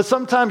 But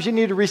sometimes you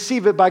need to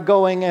receive it by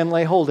going and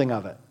lay holding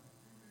of it.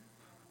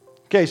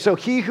 Okay, so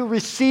he who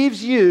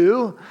receives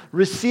you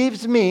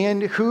receives me,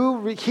 and he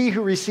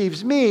who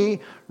receives me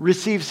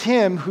receives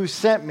him who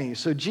sent me.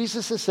 So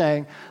Jesus is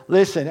saying,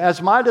 listen,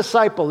 as my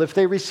disciple, if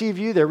they receive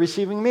you, they're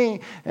receiving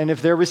me. And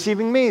if they're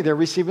receiving me, they're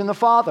receiving the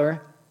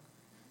Father.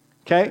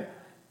 Okay?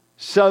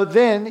 So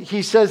then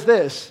he says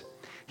this,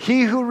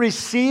 he who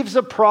receives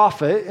a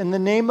prophet in the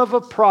name of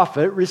a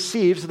prophet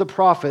receives the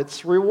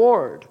prophet's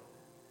reward.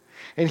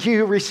 And he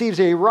who receives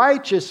a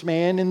righteous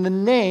man in the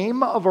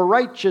name of a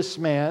righteous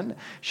man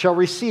shall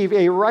receive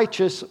a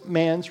righteous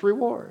man's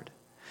reward.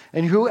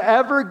 And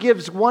whoever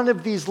gives one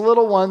of these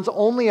little ones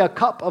only a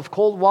cup of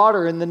cold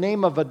water in the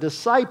name of a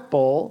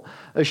disciple,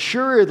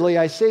 assuredly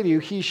I say to you,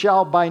 he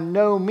shall by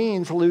no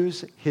means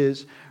lose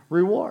his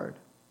reward.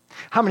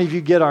 How many of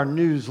you get our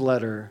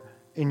newsletter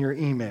in your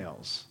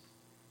emails?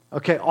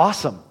 Okay,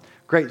 awesome.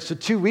 Great. So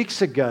 2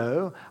 weeks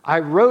ago, I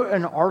wrote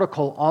an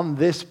article on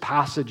this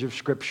passage of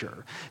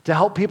Scripture to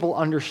help people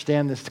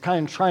understand this, to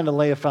kind of trying to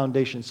lay a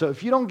foundation. So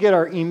if you don't get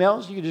our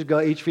emails, you can just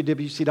go to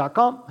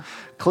hvwc.com,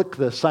 click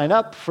the sign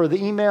up for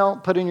the email,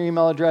 put in your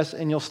email address,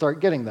 and you'll start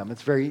getting them.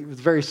 It's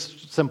very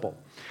simple.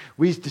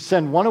 We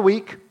send one a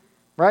week,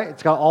 right?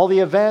 It's got all the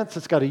events.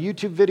 It's got a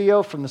YouTube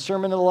video from the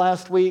sermon of the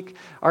last week.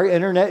 Our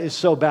internet is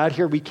so bad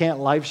here, we can't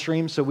live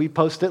stream, so we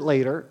post it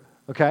later,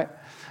 okay?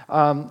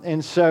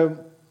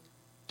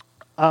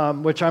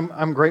 Which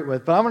I'm great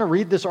with. But I'm going to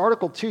read this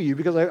article to you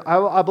because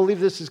I believe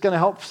this is going to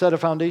help set a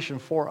foundation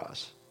for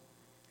us.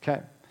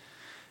 Okay?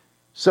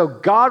 So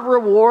God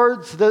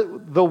rewards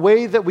the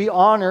way that we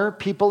honor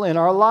people in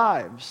our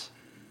lives.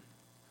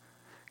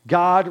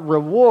 God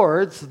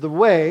rewards the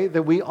way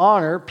that we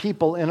honor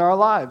people in our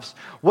lives.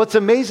 What's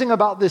amazing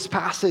about this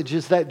passage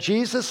is that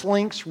Jesus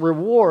links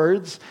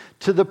rewards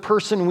to the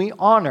person we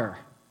honor,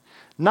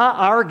 not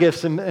our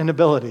gifts and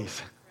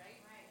abilities.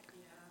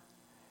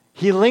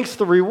 He links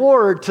the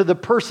reward to the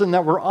person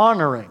that we're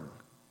honoring.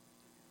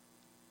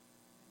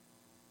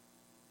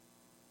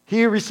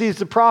 He who receives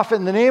the prophet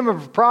in the name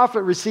of a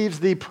prophet receives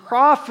the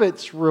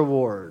prophet's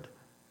reward.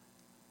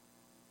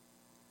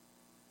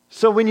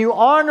 So when you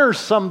honor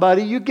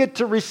somebody, you get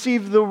to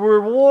receive the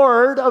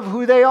reward of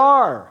who they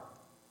are.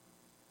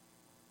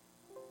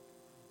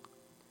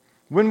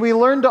 When we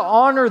learn to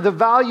honor the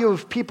value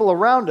of people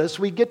around us,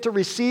 we get to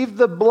receive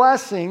the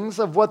blessings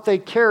of what they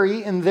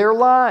carry in their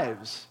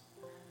lives.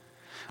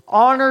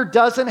 Honor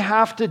doesn't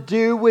have to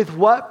do with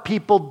what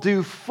people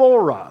do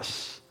for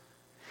us.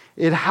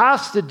 It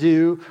has to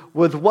do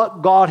with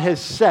what God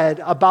has said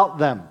about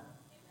them.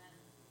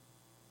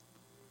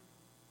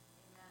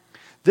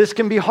 This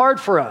can be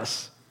hard for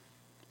us,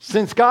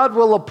 since God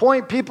will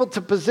appoint people to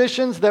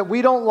positions that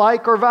we don't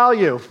like or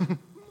value.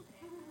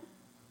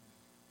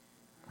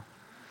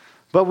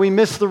 But we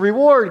miss the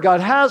reward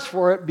God has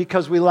for it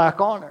because we lack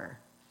honor.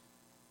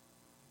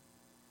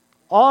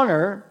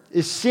 Honor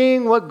is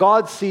seeing what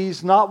God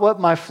sees, not what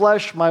my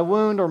flesh, my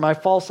wound, or my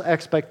false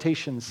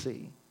expectations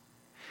see.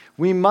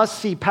 We must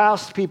see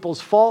past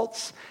people's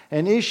faults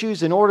and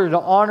issues in order to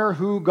honor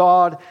who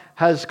God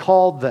has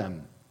called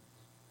them.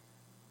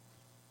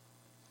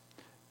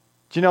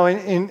 Do you know,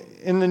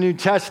 in the New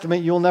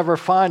Testament, you'll never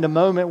find a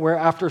moment where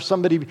after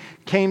somebody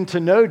came to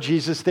know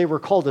Jesus, they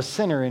were called a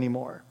sinner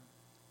anymore.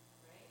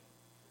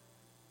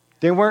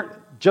 They weren't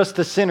just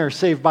a sinner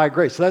saved by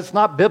grace. So that's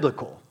not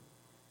biblical.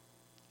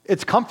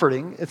 It's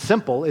comforting, it's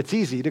simple, it's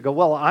easy to go,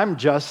 well, I'm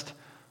just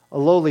a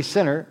lowly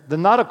sinner,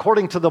 then not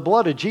according to the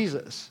blood of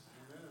Jesus.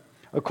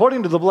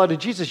 According to the blood of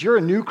Jesus, you're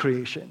a new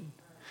creation.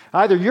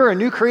 Either you're a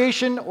new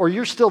creation or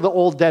you're still the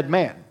old dead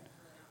man.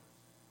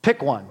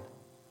 Pick one.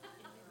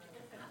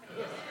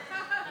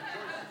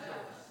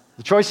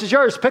 The choice is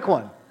yours. Pick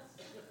one.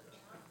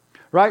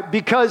 Right?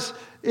 Because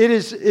it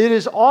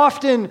is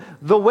often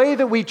the way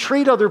that we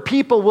treat other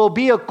people will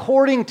be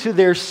according to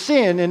their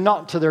sin and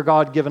not to their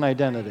God-given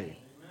identity.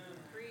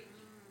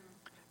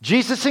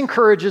 Jesus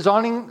encourages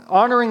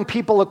honoring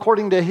people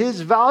according to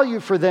his value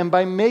for them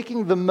by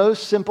making the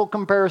most simple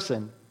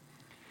comparison.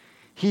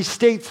 He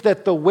states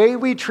that the way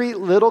we treat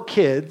little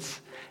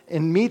kids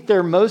and meet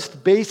their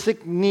most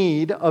basic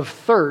need of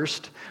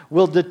thirst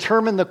will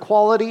determine the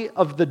quality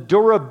of the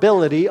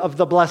durability of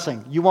the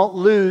blessing. You won't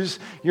lose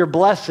your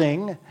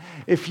blessing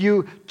if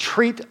you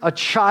treat a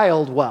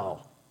child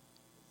well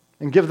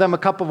and give them a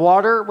cup of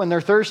water when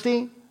they're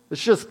thirsty.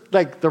 It's just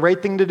like the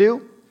right thing to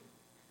do.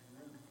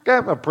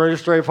 Okay, pretty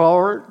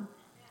straightforward.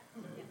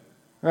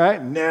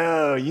 Right?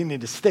 No, you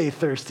need to stay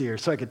thirstier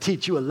so I can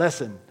teach you a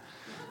lesson.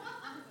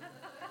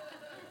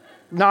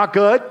 Not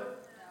good.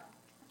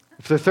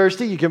 If they're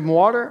thirsty, you give them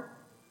water.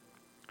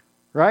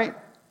 Right?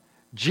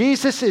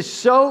 Jesus is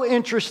so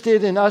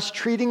interested in us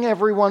treating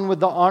everyone with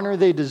the honor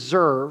they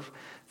deserve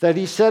that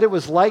he said it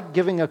was like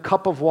giving a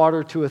cup of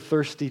water to a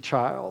thirsty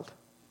child.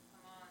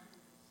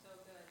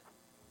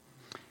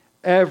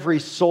 Every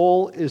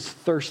soul is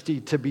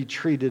thirsty to be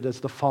treated as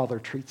the Father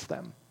treats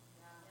them.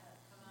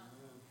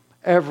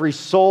 Every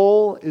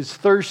soul is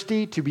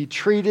thirsty to be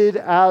treated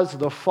as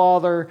the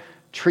Father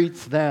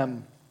treats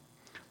them.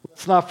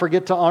 Let's not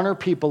forget to honor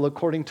people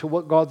according to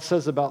what God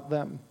says about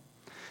them.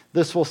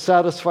 This will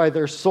satisfy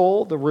their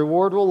soul, the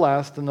reward will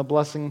last, and the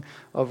blessing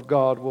of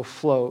God will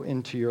flow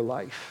into your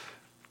life.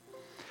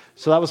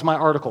 So that was my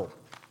article.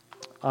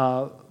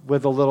 I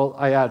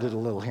added a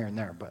little here and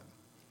there, but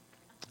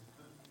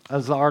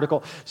as the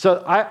article.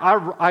 So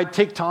I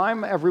take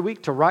time every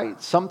week to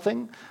write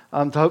something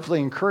to hopefully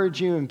encourage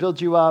you and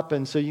build you up,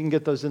 and so you can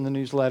get those in the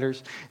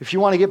newsletters. If you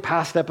want to get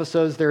past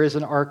episodes, there is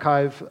an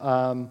archive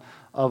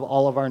of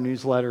all of our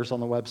newsletters on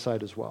the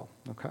website as well.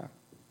 Okay,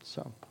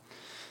 so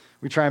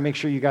we try and make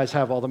sure you guys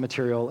have all the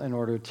material in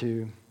order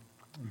to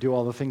do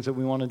all the things that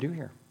we want to do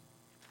here.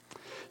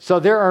 So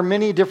there are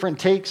many different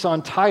takes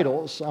on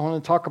titles. I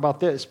want to talk about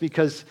this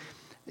because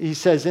he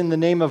says, in the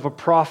name of a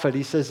prophet.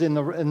 He says, in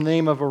the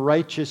name of a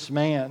righteous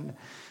man.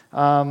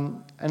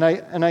 And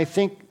I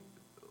think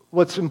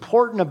what's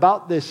important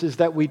about this is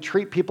that we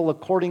treat people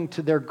according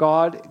to their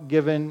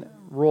God-given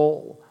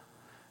role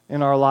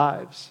in our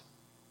lives.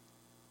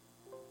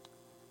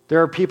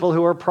 There are people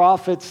who are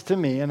prophets to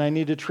me, and I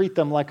need to treat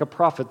them like a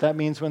prophet. That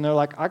means when they're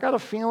like, I got a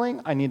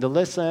feeling, I need to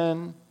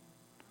listen.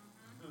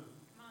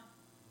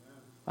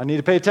 I need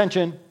to pay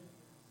attention.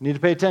 I need to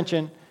pay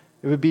attention.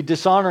 It would be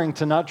dishonoring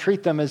to not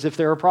treat them as if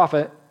they're a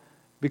prophet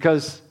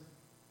because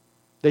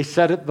they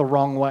said it the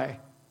wrong way,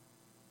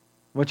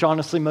 which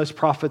honestly most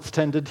prophets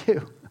tend to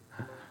do.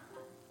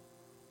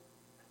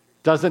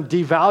 Doesn't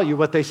devalue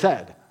what they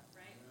said.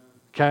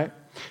 Okay?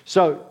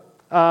 So,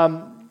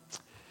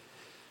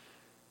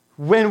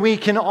 when we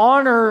can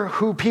honor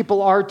who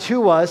people are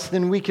to us,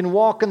 then we can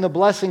walk in the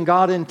blessing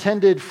God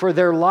intended for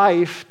their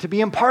life to be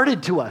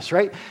imparted to us,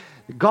 right?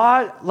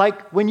 God,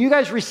 like when you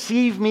guys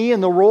receive me in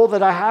the role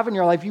that I have in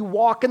your life, you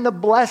walk in the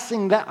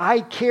blessing that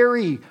I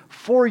carry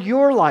for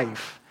your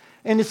life.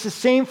 And it's the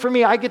same for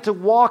me. I get to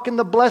walk in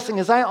the blessing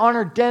as I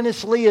honor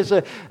Dennis Lee as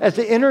an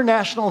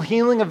international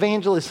healing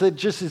evangelist that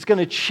just is going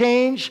to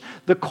change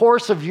the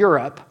course of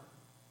Europe.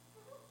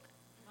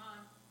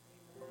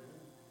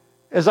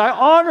 As I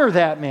honor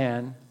that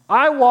man,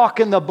 I walk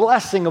in the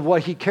blessing of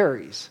what he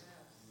carries.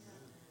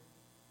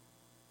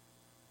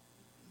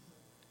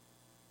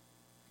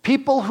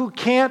 People who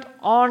can't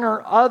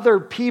honor other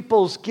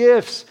people's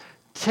gifts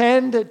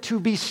tend to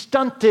be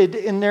stunted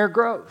in their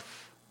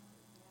growth.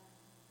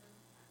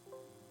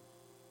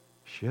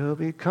 She'll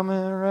be coming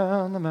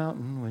around the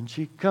mountain when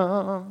she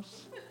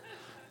comes.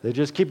 They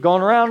just keep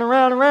going around and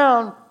around and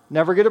around.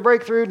 Never get a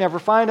breakthrough, never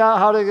find out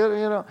how to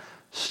get,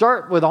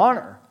 Start with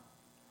honor.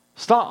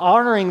 Stop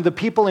honoring the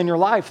people in your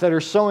life that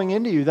are sowing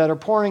into you, that are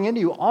pouring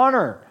into you.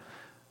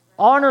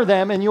 Honor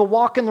them, and you'll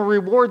walk in the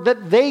reward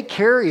that they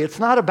carry. It's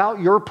not about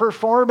your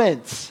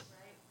performance.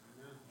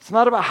 It's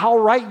not about how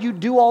right you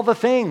do all the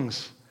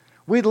things.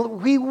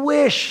 We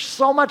wish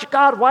so much,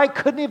 God, why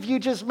couldn't have you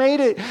just made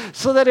it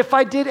so that if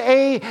I did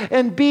A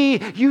and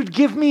B, you'd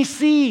give me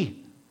C?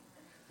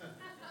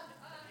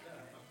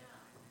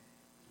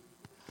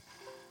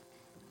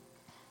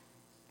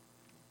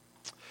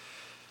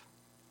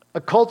 A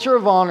culture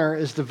of honor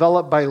is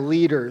developed by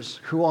leaders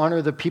who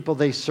honor the people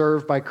they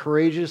serve by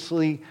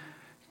courageously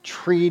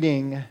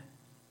treating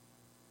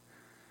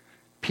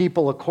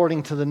people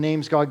according to the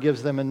names God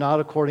gives them and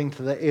not according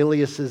to the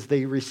aliases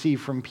they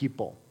receive from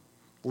people.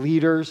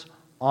 Leaders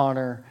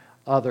honor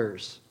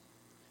others.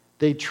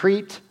 They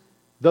treat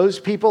those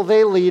people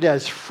they lead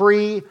as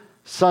free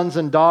sons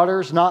and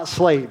daughters, not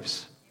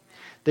slaves.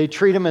 They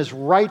treat them as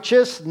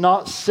righteous,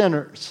 not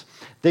sinners.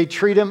 They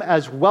treat him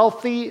as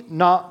wealthy,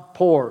 not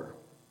poor.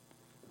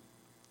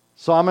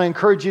 So I'm going to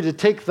encourage you to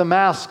take the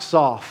masks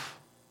off.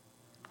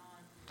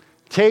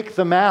 Take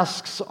the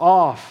masks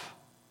off.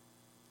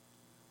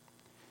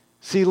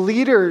 See,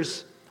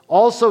 leaders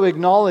also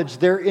acknowledge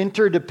their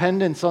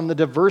interdependence on the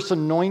diverse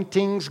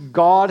anointings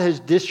God has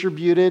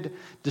distributed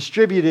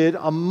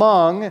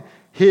among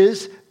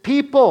his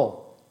people.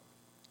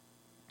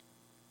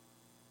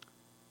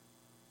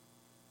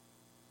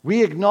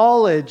 We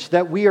acknowledge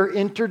that we are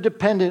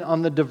interdependent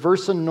on the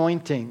diverse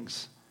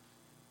anointings.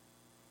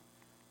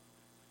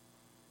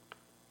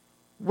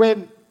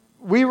 When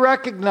we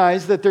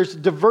recognize that there's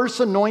diverse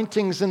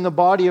anointings in the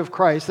body of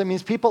Christ, that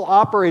means people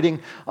operating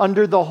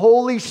under the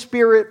Holy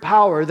Spirit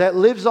power that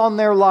lives on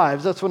their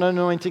lives. That's what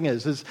anointing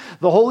is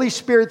the Holy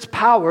Spirit's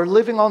power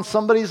living on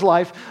somebody's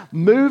life,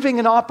 moving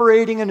and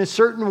operating in a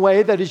certain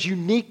way that is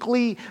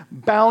uniquely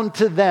bound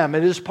to them.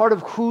 It is part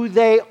of who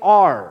they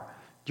are.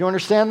 Do you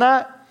understand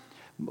that?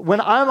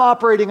 When I'm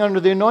operating under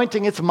the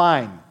anointing, it's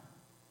mine.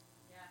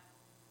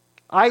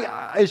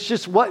 It's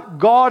just what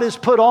God has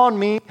put on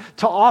me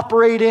to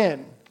operate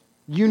in.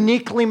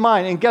 Uniquely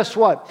mine. And guess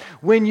what?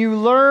 When you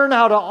learn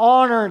how to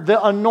honor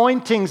the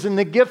anointings and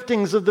the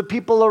giftings of the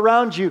people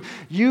around you,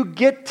 you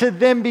get to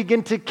then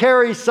begin to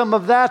carry some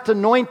of that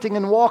anointing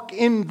and walk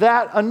in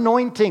that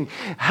anointing.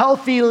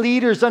 Healthy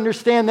leaders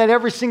understand that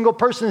every single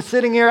person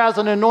sitting here has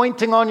an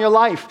anointing on your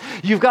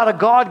life. You've got a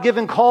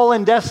God-given call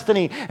and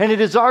destiny, and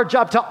it is our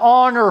job to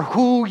honor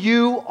who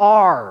you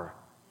are.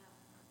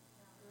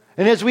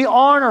 And as we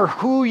honor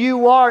who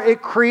you are,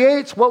 it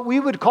creates what we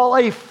would call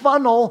a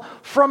funnel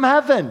from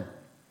heaven.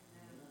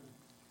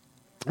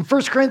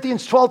 1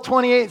 Corinthians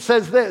 12:28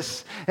 says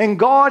this, and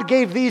God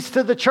gave these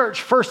to the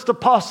church, first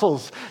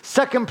apostles,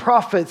 second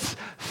prophets,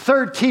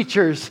 third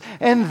teachers,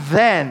 and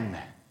then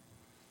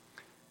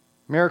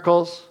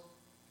miracles,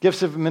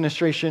 gifts of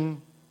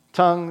administration,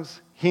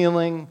 tongues,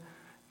 healing,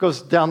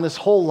 goes down this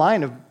whole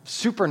line of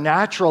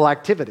supernatural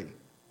activity.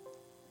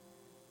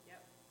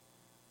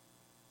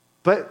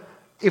 But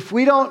if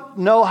we don't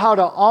know how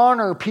to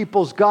honor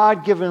people's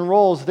God-given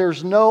roles,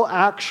 there's no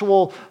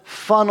actual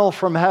funnel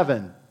from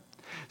heaven.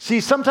 See,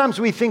 sometimes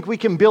we think we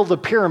can build a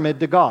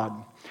pyramid to God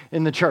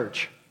in the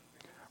church,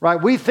 right?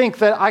 We think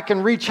that I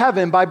can reach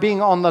heaven by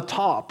being on the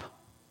top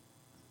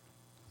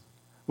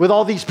with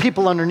all these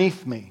people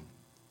underneath me.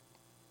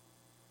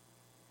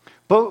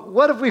 But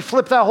what if we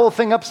flip that whole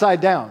thing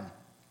upside down?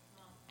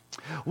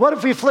 What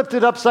if we flipped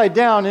it upside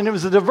down and it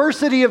was the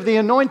diversity of the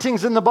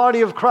anointings in the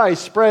body of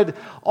Christ spread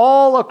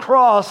all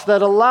across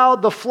that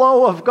allowed the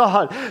flow of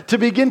God to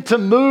begin to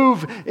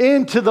move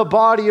into the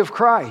body of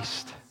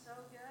Christ?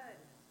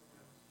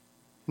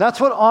 That's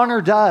what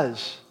honor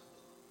does.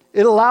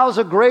 It allows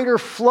a greater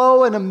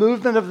flow and a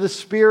movement of the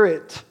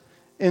Spirit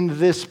in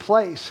this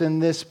place, in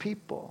this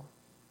people.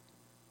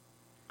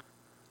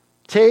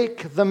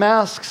 Take the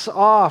masks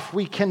off.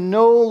 We can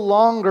no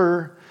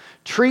longer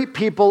treat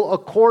people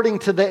according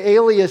to the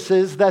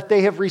aliases that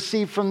they have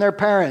received from their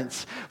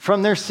parents,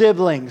 from their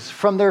siblings,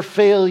 from their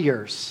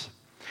failures.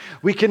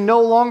 We can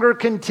no longer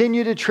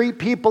continue to treat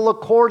people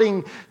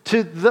according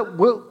to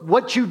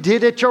what you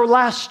did at your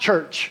last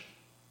church.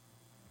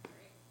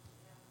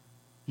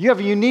 You have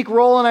a unique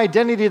role and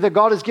identity that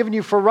God has given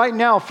you for right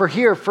now, for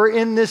here, for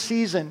in this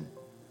season.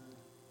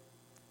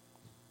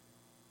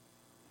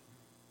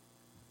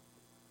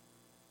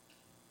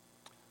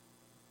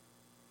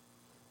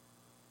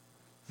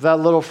 That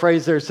little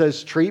phrase there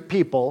says, treating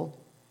people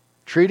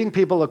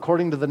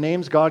according to the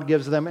names God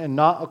gives them and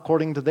not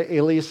according to the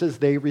aliases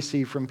they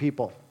receive from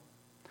people.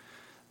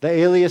 The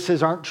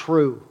aliases aren't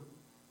true.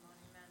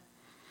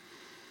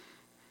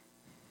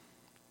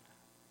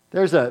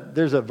 There's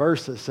a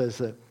verse that says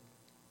that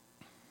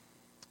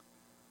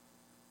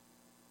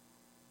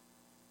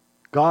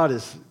God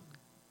is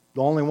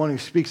the only one who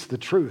speaks the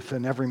truth,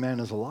 and every man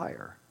is a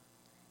liar.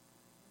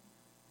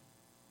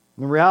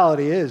 And the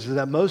reality is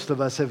that most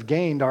of us have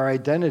gained our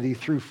identity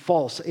through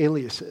false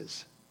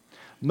aliases.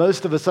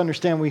 Most of us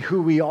understand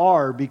who we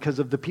are because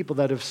of the people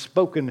that have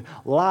spoken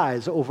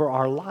lies over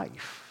our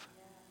life.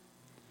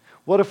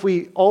 What if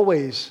we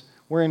always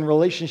were in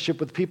relationship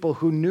with people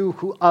who knew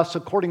us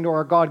according to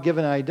our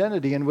God-given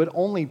identity and would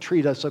only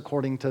treat us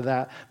according to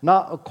that,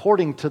 not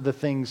according to the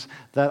things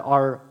that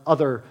our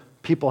other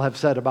people have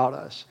said about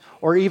us,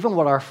 or even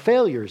what our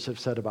failures have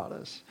said about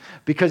us,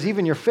 because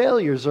even your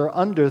failures are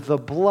under the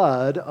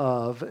blood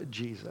of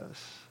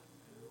Jesus.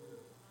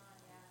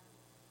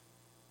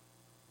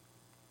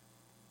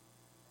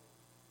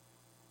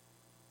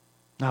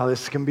 Now,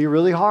 this can be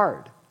really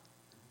hard,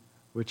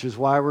 which is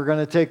why we're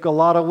going to take a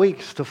lot of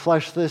weeks to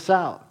flesh this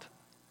out,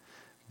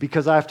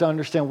 because I have to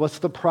understand what's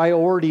the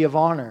priority of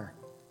honor.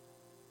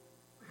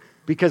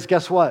 Because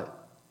guess what?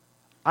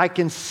 I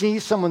can see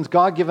someone's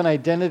God-given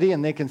identity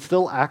and they can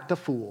still act a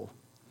fool.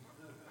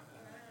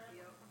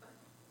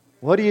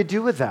 What do you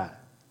do with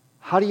that?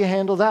 How do you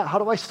handle that? How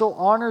do I still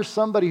honor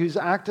somebody who's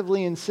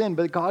actively in sin,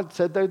 but God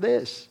said they're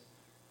this?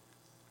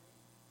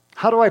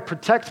 How do I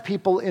protect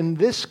people in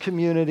this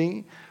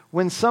community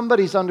when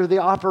somebody's under the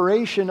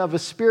operation of a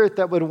spirit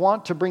that would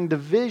want to bring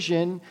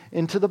division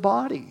into the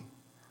body.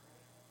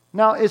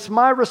 Now, it's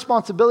my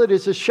responsibility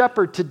as a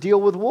shepherd to deal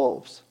with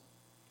wolves.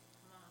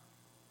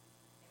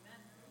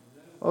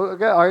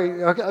 Okay,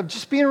 I'm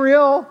just being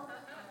real.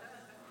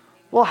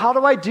 Well, how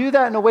do I do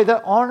that in a way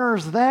that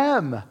honors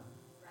them?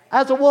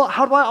 How do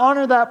I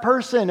honor that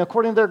person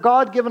according to their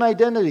God-given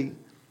identity?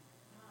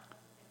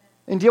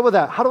 And deal with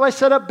that. How do I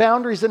set up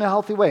boundaries in a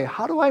healthy way?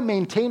 How do I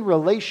maintain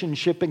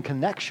relationship and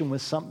connection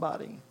with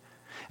somebody?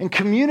 And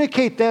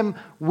communicate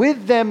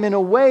with them in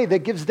a way that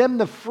gives them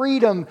the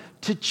freedom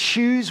to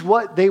choose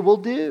what they will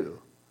do.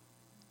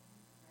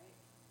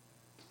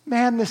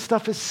 Man, this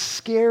stuff is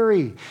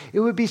scary. It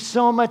would be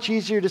so much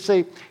easier to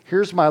say,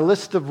 here's my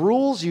list of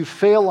rules. You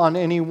fail on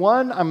any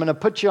one, I'm going to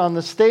put you on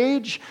the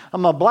stage.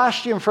 I'm going to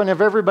blast you in front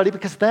of everybody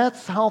because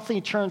that's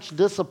healthy church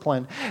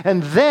discipline.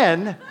 And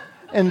then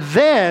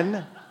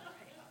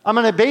I'm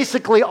going to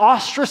basically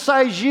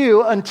ostracize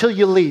you until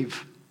you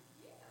leave.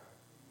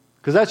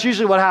 Because that's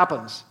usually what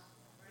happens.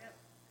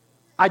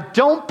 I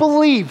don't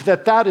believe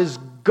that is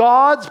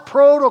God's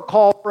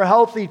protocol for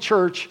healthy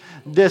church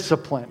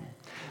discipline.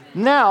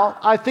 Now,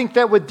 I think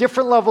that with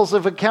different levels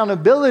of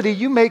accountability,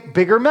 you make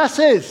bigger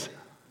messes.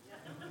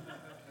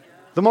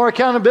 The more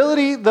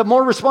accountability, the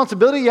more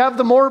responsibility you have,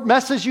 the more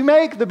messes you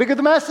make, the bigger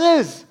the mess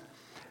is.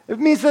 It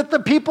means that the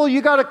people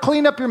you got to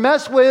clean up your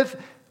mess with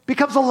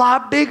becomes a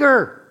lot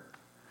bigger.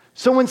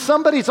 So when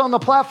somebody's on the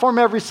platform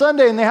every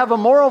Sunday and they have a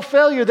moral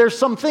failure, there's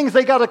some things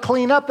they got to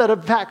clean up that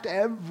impact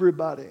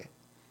everybody.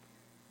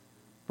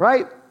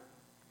 Right?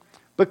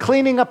 But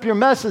cleaning up your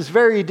mess is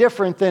very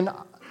different than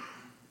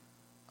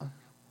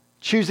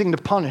choosing to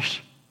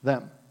punish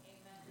them.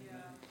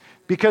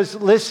 Because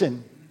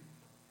listen,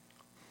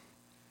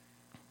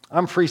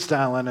 I'm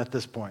freestyling at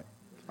this point.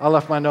 I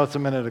left my notes a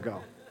minute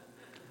ago.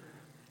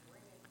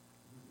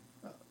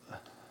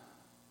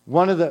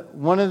 One of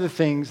the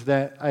things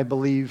that I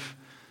believe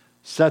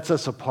sets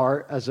us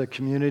apart as a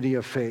community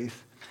of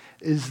faith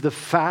is the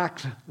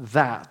fact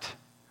that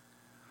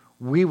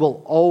we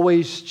will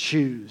always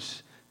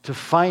choose to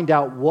find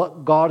out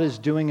what God is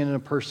doing in a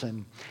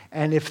person.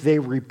 And if they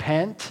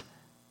repent,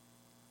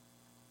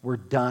 we're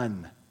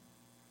done.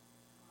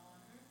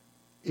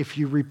 If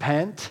you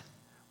repent,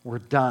 we're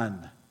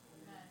done.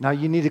 Now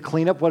you need to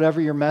clean up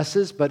whatever your mess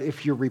is, but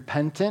if you're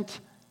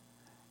repentant,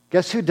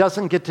 guess who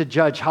doesn't get to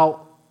judge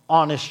how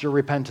honest your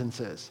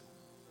repentance is?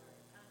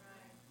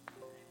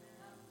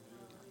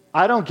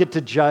 I don't get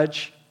to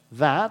judge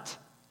that.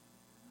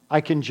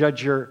 I can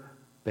judge your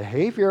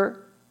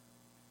behavior.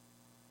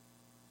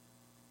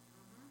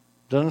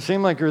 Doesn't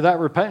seem like you're that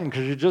repentant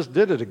because you just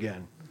did it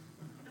again.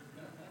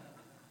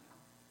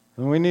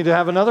 And we need to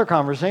have another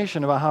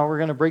conversation about how we're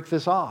going to break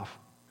this off.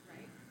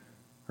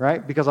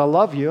 Right? Because I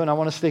love you and I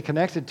want to stay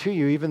connected to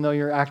you even though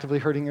you're actively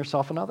hurting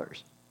yourself and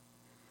others.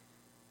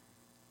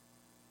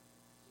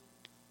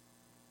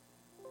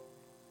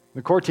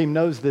 The core team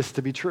knows this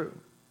to be true.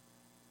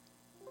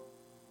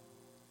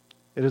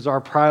 It is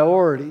our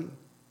priority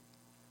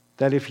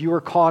that if you are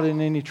caught in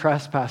any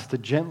trespass, to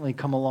gently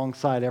come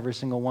alongside every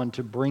single one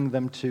to bring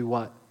them to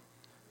what?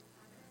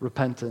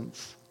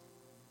 Repentance.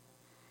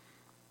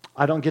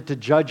 I don't get to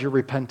judge your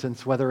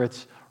repentance, whether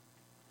it's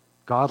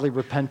godly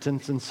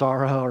repentance and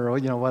sorrow or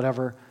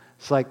whatever.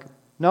 It's like,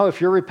 no,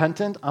 if you're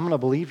repentant, I'm going to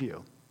believe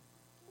you.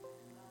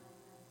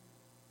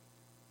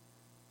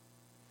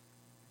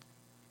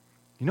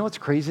 You know what's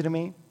crazy to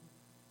me?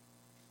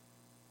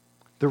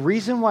 The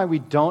reason why we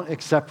don't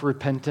accept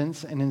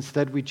repentance and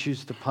instead we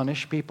choose to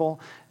punish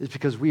people is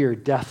because we are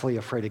deathly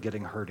afraid of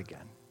getting hurt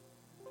again.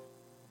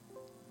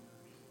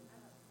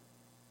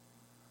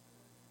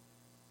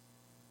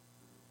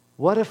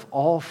 What if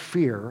all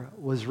fear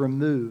was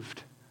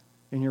removed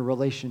in your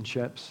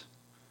relationships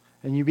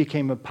and you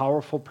became a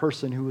powerful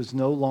person who was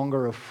no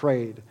longer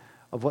afraid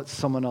of what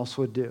someone else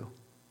would do?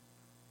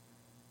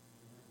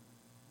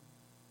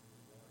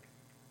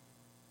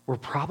 We're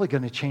probably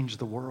going to change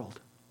the world.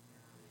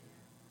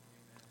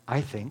 I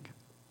think.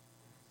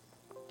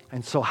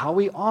 And so how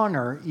we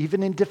honor,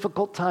 even in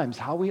difficult times,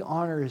 how we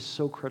honor is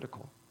so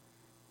critical.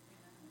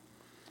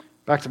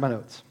 Back to my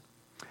notes.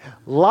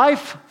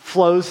 Life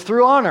flows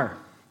through honor.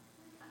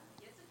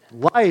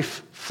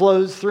 Life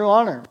flows through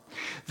honor.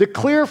 The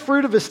clear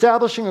fruit of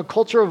establishing a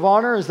culture of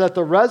honor is that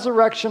the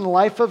resurrection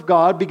life of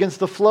God begins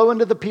to flow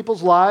into the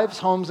people's lives,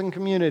 homes, and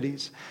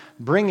communities,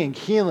 bringing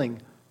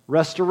healing,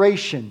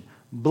 restoration,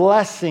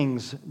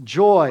 blessings,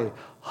 joy,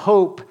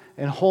 hope,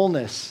 and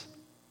wholeness.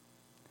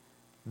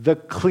 The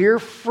clear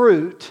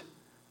fruit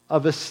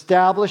of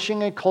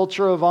establishing a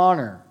culture of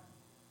honor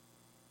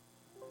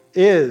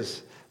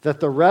is that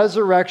the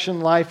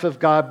resurrection life of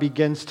God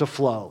begins to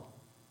flow.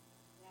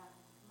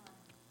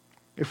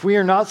 If we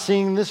are not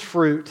seeing this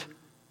fruit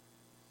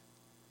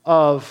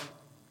of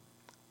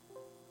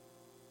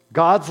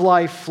God's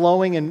life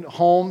flowing in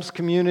homes,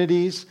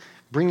 communities,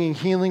 bringing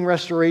healing,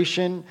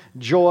 restoration,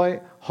 joy,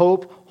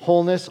 hope,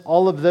 wholeness,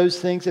 all of those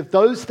things. If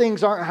those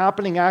things aren't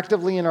happening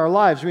actively in our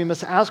lives, we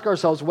must ask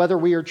ourselves whether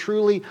we are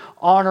truly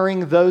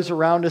honoring those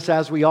around us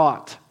as we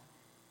ought.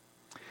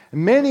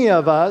 Many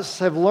of us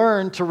have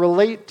learned to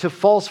relate to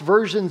false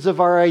versions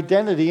of our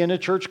identity in a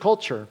church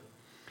culture.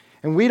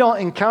 And we don't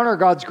encounter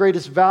God's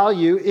greatest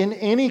value in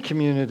any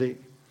community.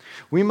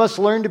 We must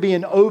learn to be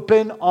an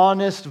open,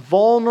 honest,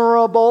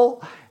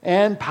 vulnerable,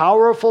 and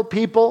powerful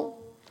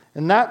people.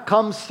 And that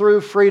comes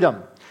through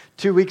freedom.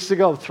 3 weeks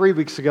ago,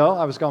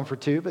 I was gone for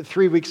 2, but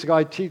 3 weeks ago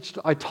I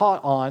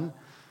taught on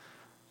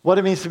what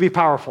it means to be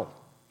powerful.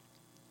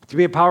 To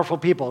be a powerful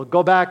people.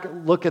 Go back,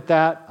 look at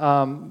that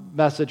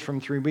message from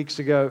 3 weeks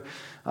ago,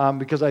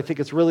 because I think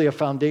it's really a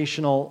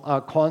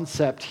foundational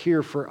concept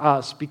here for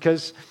us.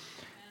 Because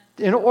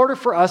in order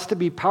for us to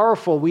be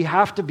powerful, we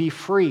have to be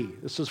free.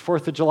 This was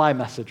 4th of July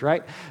message,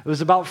 right? It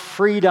was about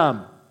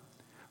freedom,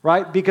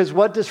 right? Because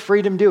what does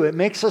freedom do? It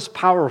makes us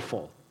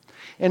powerful.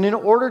 And in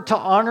order to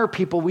honor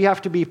people, we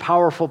have to be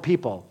powerful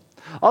people.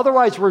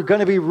 Otherwise, we're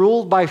going to be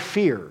ruled by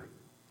fear.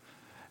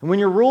 And when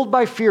you're ruled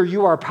by fear,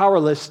 you are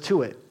powerless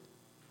to it.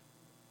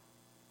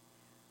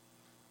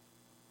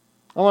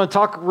 I want to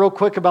talk real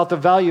quick about the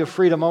value of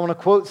freedom. I want to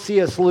quote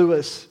C.S.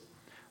 Lewis,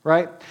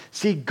 right?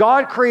 See,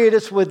 God created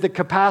us with the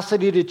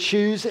capacity to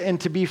choose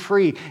and to be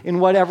free in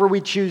whatever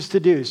we choose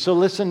to do. So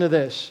listen to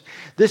this.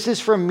 This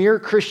is from Mere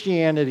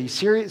Christianity.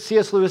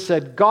 C.S. Lewis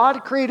said,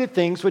 God created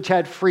things which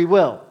had free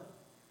will.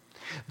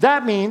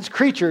 That means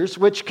creatures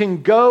which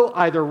can go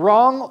either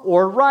wrong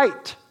or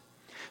right.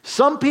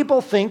 Some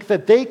people think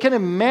that they can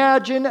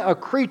imagine a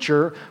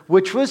creature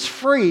which was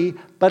free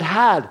but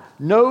had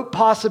no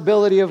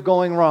possibility of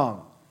going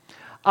wrong.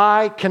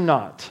 I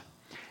cannot.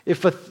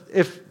 If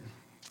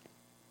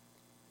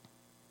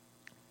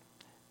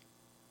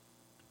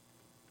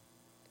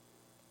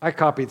I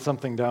copied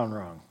something down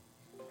wrong.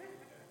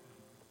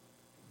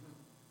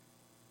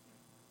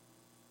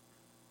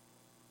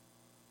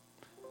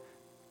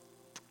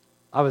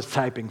 I was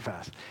typing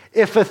fast.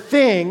 If a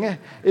thing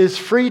is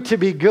free to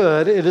be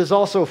good, it is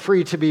also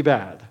free to be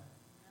bad.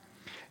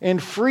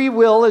 And free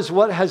will is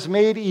what has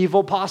made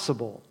evil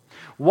possible.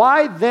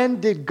 Why then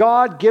did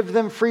God give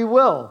them free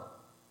will?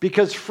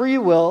 Because free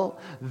will,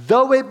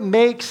 though it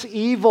makes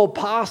evil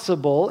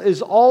possible,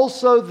 is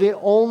also the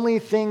only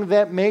thing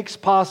that makes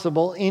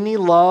possible any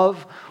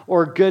love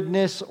or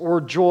goodness or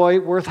joy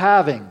worth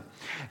having.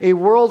 A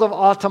world of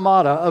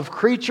automata, of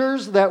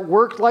creatures that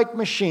work like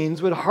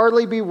machines, would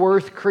hardly be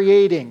worth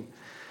creating.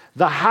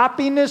 The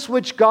happiness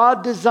which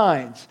God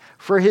designs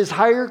for his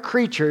higher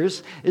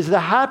creatures is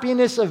the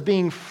happiness of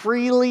being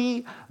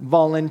freely,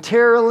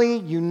 voluntarily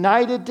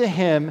united to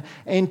him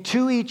and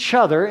to each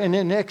other in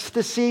an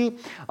ecstasy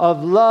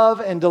of love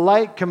and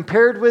delight,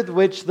 compared with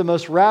which the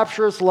most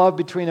rapturous love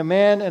between a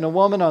man and a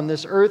woman on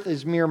this earth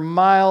is mere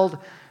mild,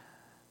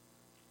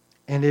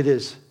 and it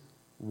is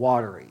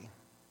watery.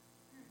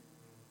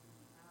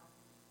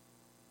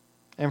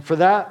 And for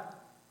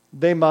that,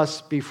 they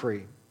must be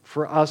free,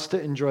 for us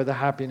to enjoy the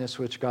happiness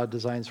which God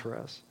designs for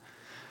us.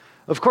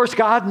 Of course,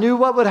 God knew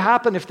what would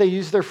happen if they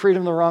used their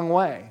freedom the wrong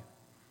way.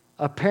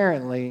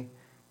 Apparently,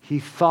 he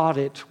thought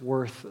it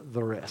worth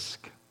the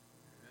risk.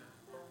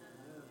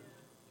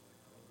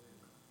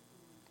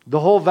 The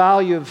whole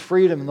value of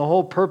freedom, the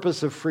whole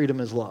purpose of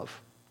freedom is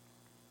love.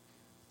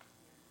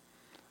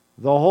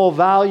 The whole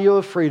value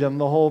of freedom,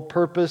 the whole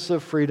purpose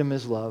of freedom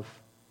is love.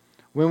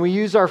 When we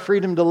use our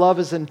freedom to love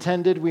as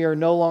intended, we are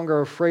no longer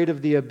afraid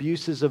of the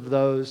abuses of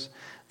those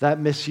that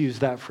misuse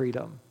that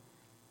freedom.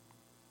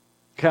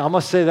 Okay, I'm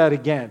going to say that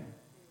again.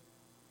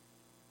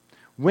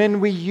 When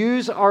we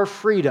use our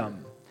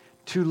freedom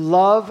to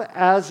love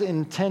as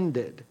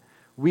intended,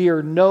 we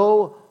are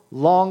no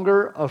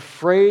longer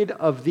afraid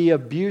of the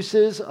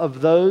abuses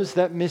of those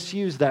that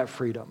misuse that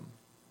freedom.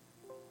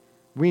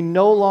 We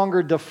no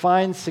longer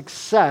define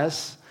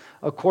success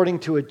according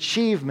to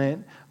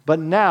achievement, but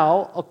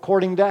now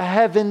according to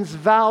heaven's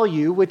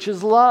value, which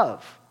is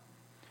love.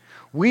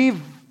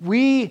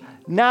 We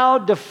now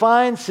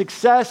define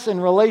success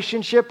and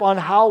relationship on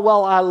how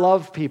well I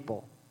love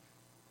people,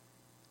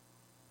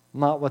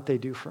 not what they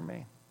do for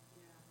me.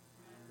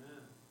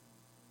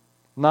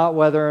 Not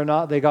whether or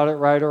not they got it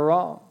right or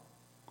wrong.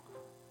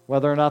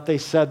 Whether or not they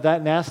said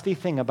that nasty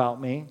thing about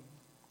me.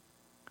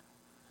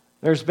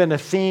 There's been a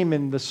theme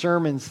in the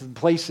sermons and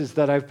places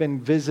that I've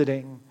been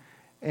visiting,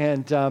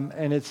 and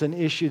it's an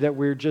issue that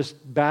we're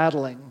just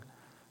battling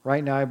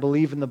right now. I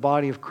believe in the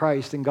body of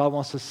Christ, and God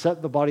wants to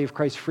set the body of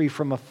Christ free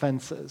from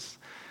offenses,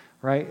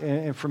 right,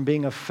 and from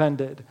being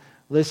offended.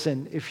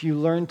 Listen, if you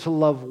learn to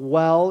love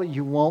well,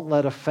 you won't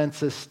let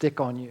offenses stick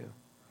on you.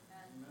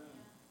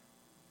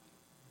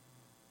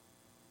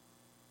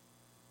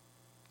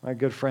 My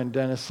good friend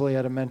Dennis Lee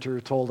had a mentor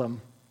who told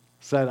him,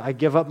 said, I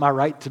give up my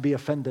right to be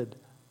offended.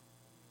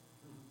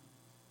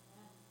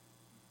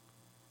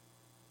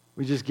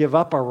 We just give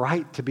up our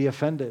right to be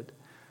offended.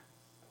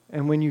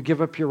 And when you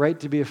give up your right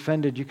to be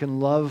offended, you can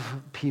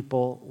love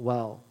people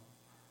well.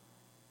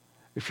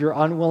 If you're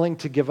unwilling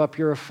to give up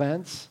your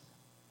offense,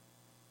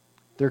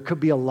 there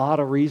could be a lot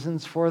of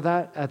reasons for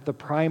that. At the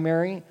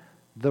primary,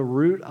 the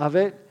root of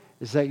it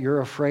is that you're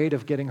afraid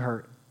of getting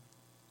hurt.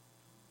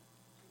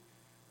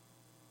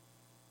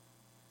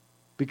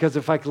 Because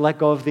if I let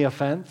go of the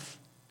offense,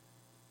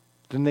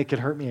 then they could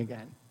hurt me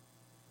again.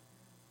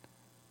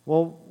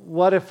 Well,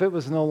 what if it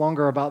was no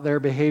longer about their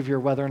behavior,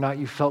 whether or not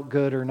you felt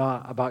good or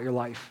not about your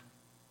life?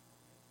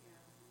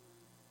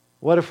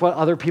 What if what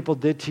other people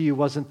did to you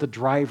wasn't the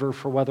driver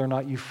for whether or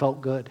not you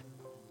felt good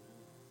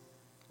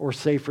or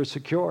safe or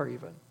secure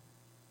even?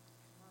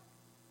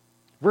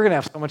 We're going to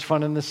have so much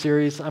fun in this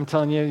series. I'm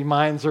telling you,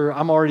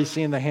 I'm already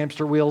seeing the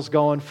hamster wheels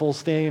going full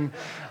steam.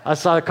 I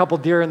saw a couple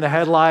deer in the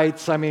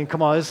headlights. I mean,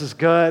 come on, this is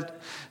good.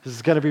 This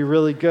is going to be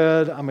really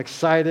good. I'm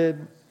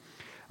excited.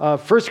 1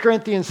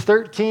 Corinthians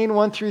 13,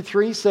 1 through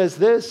 3 says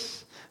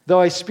this, though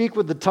I speak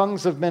with the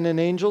tongues of men and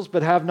angels,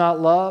 but have not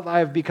love, I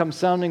have become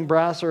sounding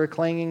brass or a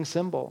clanging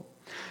cymbal.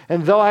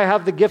 And though I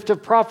have the gift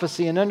of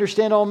prophecy and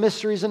understand all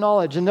mysteries and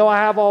knowledge, and though I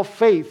have all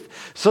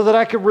faith so that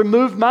I could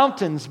remove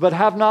mountains, but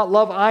have not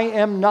love, I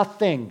am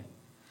nothing.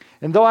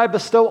 And though I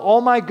bestow all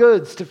my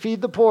goods to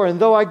feed the poor, and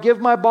though I give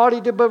my body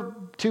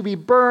to be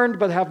burned,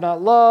 but have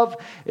not love,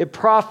 it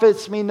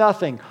profits me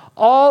nothing.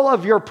 All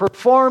of your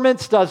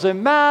performance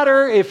doesn't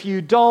matter if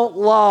you don't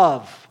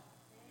love.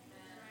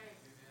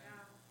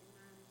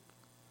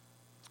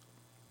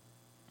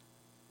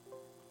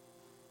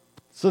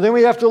 So then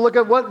we have to look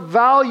at what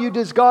value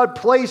does God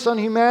place on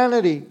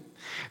humanity.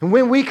 And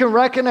when we can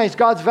recognize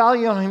God's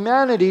value on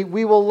humanity,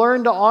 we will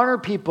learn to honor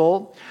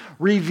people,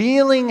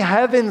 revealing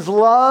heaven's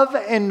love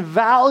and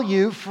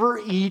value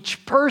for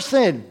each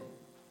person.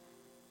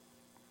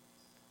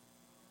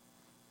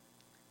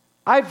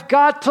 I've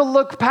got to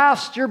look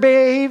past your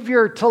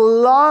behavior to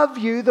love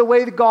you the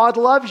way that God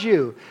loves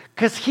you,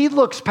 because He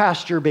looks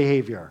past your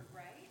behavior.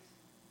 Right?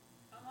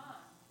 Come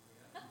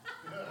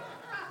on.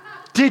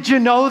 Did you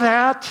know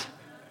that?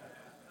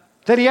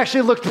 That He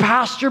actually looked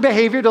past your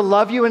behavior to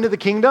love you into the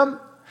kingdom?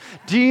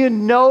 Do you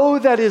know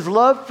that His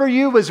love for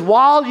you was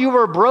while you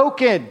were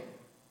broken?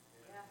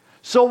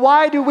 So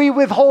why do we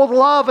withhold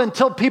love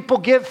until people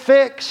get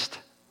fixed?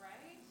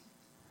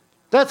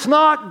 That's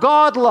not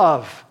God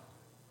love.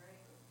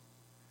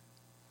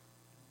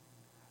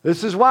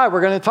 This is why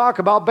we're going to talk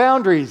about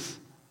boundaries.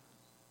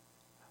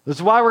 This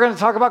is why we're going to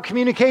talk about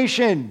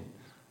communication,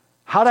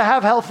 how to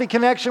have healthy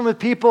connection with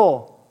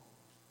people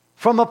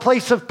from a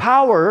place of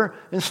power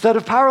instead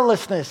of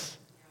powerlessness.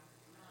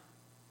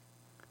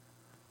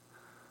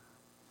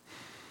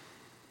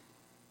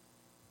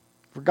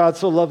 For God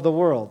so loved the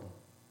world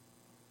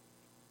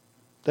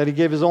that He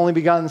gave His only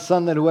begotten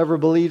Son, that whoever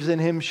believes in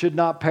Him should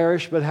not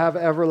perish but have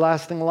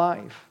everlasting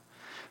life.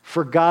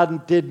 For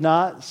God did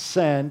not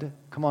send,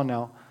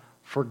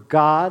 for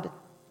God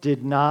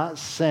did not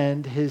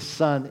send His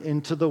Son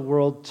into the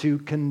world to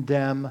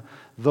condemn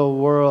the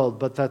world,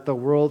 but that the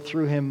world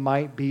through Him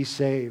might be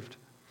saved.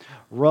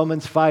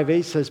 Romans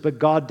 5:8 says, but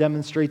God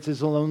demonstrates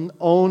His own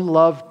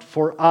love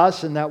for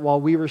us, in that while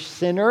we were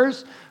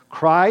sinners,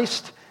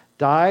 Christ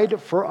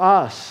died for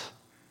us.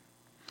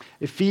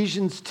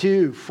 Ephesians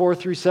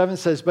 2:4-7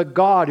 says, but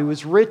God, who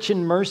is rich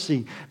in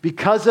mercy,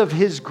 because of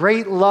His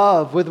great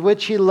love with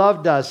which He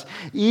loved us,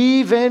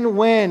 even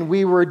when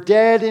we were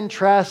dead in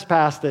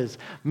trespasses,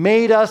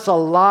 made us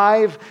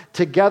alive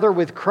together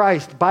with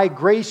Christ. By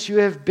grace you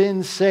have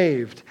been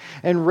saved,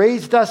 and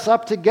raised us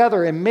up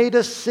together, and made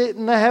us sit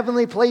in the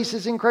heavenly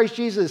places in Christ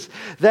Jesus,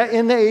 that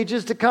in the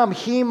ages to come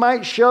He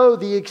might show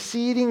the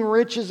exceeding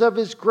riches of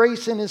His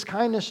grace and His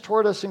kindness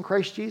toward us in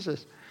Christ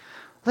Jesus.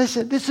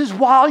 Listen, this is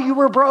while you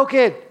were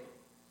broken.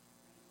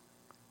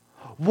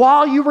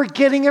 While you were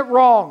getting it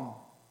wrong.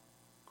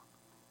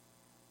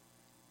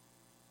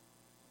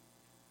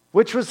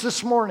 Which was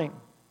this morning.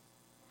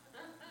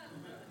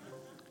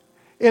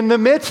 In the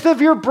midst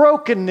of your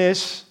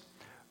brokenness,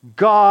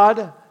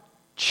 God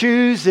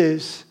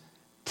chooses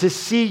to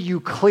see you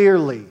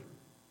clearly.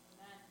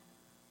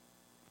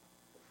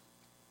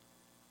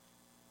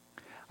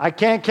 I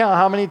can't count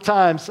how many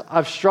times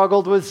I've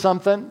struggled with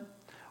something,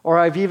 or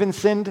I've even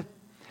sinned.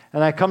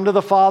 And I come to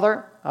the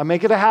Father. I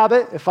make it a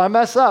habit. If I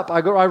mess up,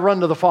 I run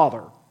to the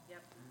Father. Yep.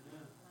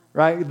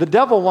 Right? The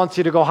devil wants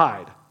you to go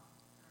hide.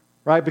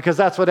 Right? Because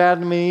that's what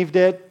Adam and Eve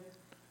did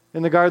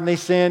in the garden. They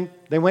sinned.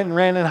 They went and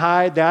ran and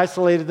hid. They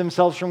isolated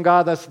themselves from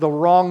God. That's the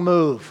wrong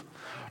move.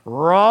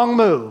 Wrong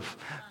move.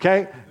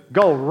 Okay?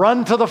 Go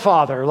run to the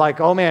Father.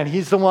 Like, oh man,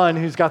 He's the one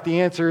who's got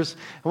the answers.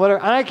 And whatever.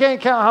 And I can't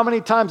count how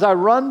many times I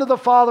run to the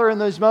Father in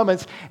those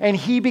moments, and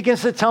He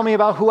begins to tell me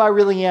about who I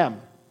really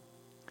am.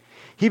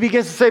 He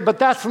begins to say, but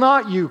that's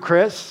not you,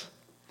 Chris.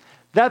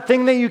 That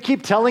thing that you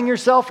keep telling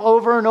yourself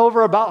over and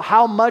over about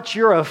how much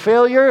you're a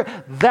failure,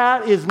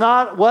 that is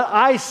not what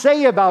I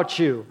say about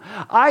you.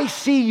 I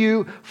see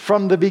you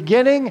from the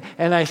beginning,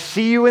 and I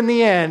see you in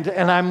the end,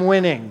 and I'm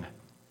winning.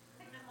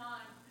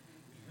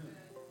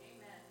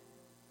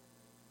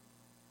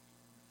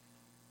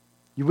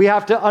 We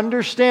have to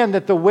understand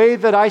that the way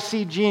that I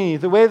see Jeannie,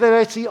 the way that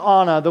I see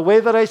Anna, the way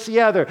that I see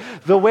Heather,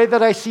 the way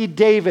that I see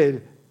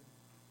David,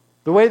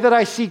 the way that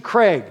I see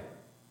Craig,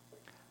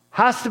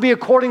 has to be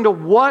according to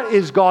what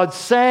is God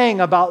saying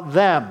about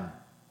them.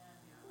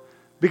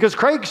 Because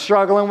Craig's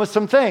struggling with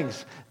some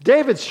things.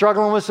 David's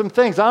struggling with some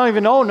things. I don't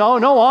even know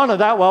Anna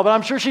that well, but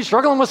I'm sure she's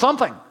struggling with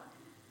something.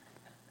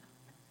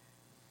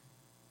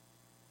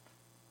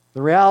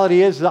 The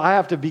reality is that I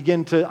have to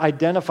begin to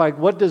identify,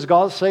 what does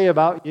God say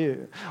about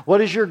you? What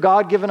is your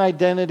God-given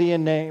identity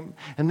and name?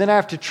 And then I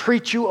have to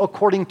treat you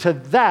according to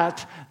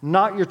that,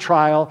 not your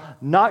trial,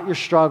 not your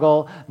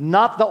struggle,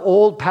 not the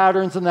old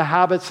patterns and the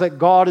habits that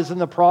God is in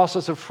the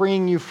process of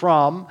freeing you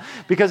from.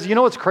 Because you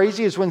know what's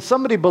crazy is when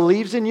somebody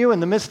believes in you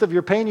in the midst of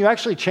your pain, you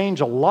actually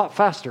change a lot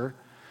faster,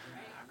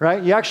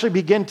 right? You actually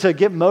begin to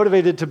get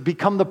motivated to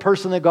become the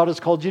person that God has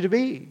called you to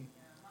be.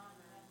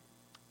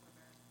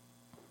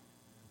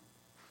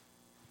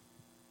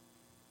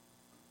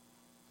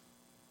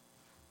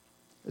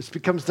 This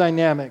becomes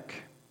dynamic.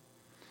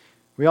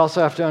 We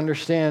also have to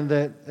understand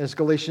that, as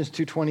Galatians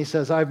 2:20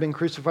 says, I've been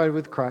crucified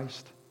with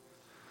Christ.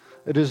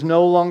 It is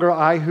no longer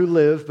I who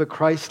live, but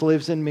Christ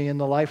lives in me. In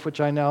the life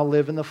which I now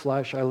live in the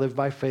flesh, I live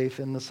by faith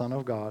in the Son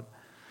of God,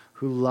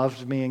 who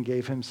loved me and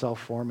gave himself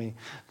for me.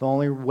 The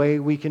only way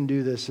we can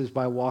do this is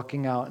by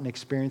walking out and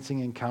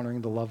experiencing and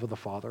encountering the love of the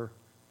Father.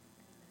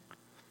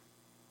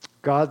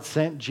 God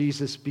sent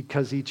Jesus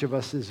because each of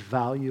us is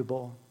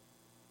valuable.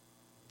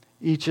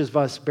 Each of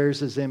us bears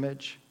his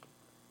image,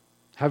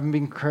 having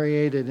been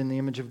created in the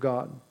image of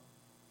God.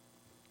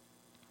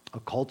 A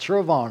culture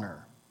of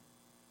honor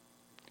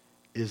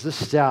is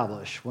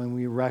established when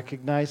we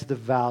recognize the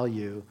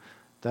value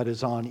that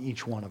is on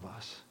each one of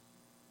us.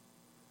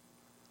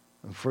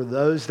 And for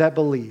those that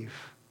believe,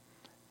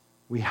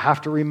 we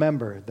have to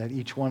remember that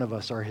each one of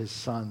us are his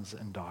sons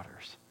and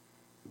daughters.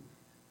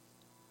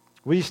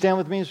 Will you stand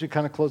with me as we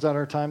kind of close out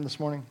our time this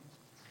morning?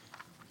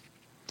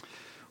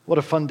 What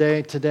a fun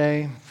day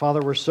today. Father,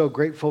 we're so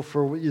grateful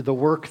for the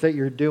work that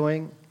you're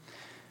doing.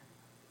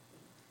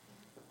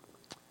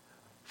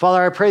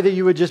 Father, I pray that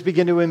you would just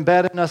begin to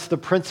embed in us the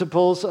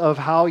principles of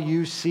how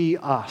you see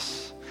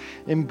us.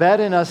 Embed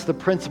in us the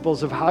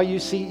principles of how you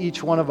see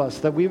each one of us,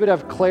 that we would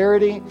have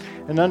clarity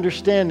and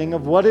understanding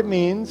of what it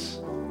means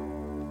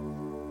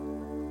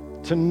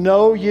to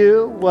know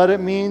you, what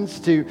it means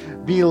to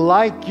be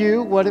like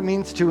you, what it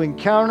means to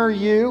encounter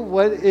you,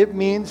 what it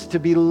means to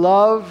be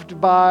loved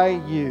by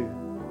you.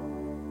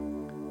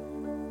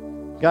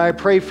 God, I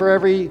pray for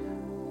every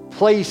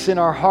place in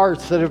our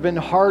hearts that have been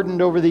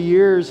hardened over the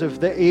years of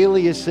the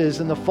aliases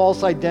and the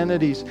false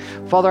identities.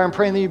 Father, I'm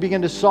praying that you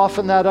begin to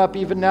soften that up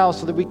even now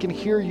so that we can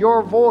hear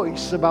your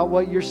voice about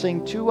what you're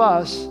saying to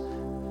us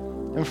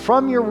and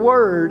from your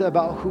word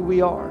about who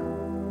we are.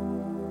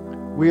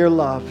 We are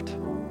loved.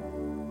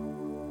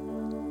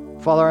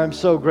 Father, I'm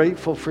so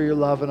grateful for your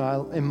love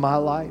in my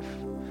life.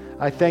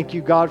 I thank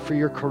you, God, for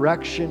your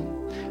correction.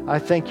 I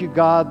thank you,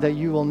 God, that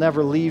you will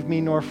never leave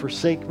me nor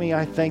forsake me.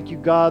 I thank you,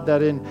 God,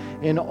 that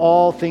in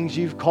all things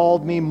you've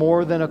called me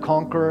more than a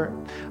conqueror.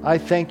 I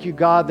thank you,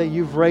 God, that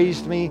you've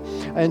raised me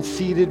and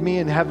seated me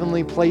in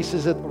heavenly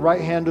places at the right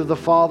hand of the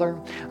Father.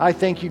 I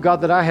thank you, God,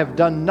 that I have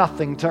done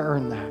nothing to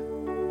earn that.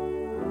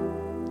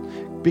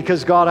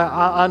 Because, God,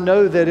 I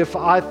know that if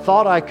I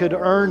thought I could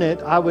earn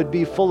it, I would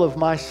be full of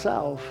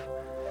myself.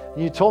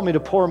 You told me to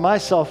pour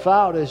myself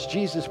out as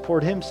Jesus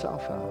poured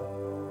himself out.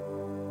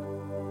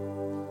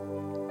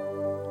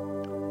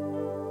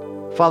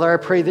 Father, I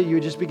pray that you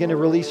would just begin to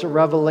release a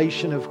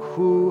revelation of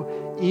who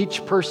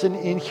each person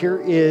in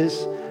here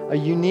is, a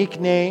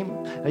unique name,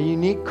 a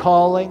unique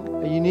calling,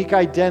 a unique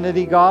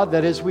identity, God,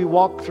 that as we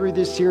walk through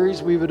this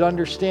series, we would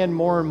understand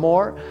more and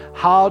more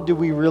how do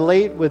we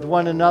relate with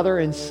one another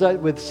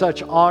with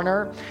such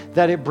honor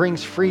that it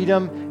brings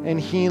freedom and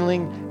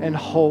healing and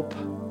hope.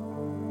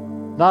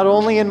 Not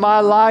only in my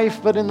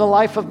life, but in the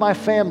life of my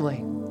family.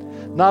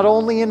 Not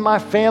only in my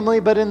family,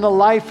 but in the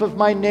life of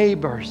my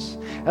neighbors,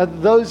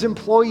 those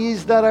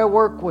employees that I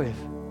work with.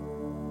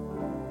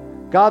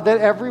 God,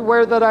 that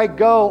everywhere that I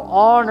go,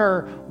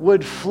 honor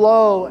would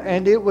flow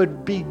and it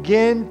would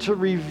begin to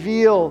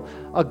reveal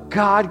a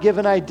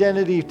God-given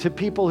identity to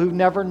people who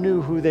never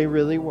knew who they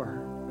really were.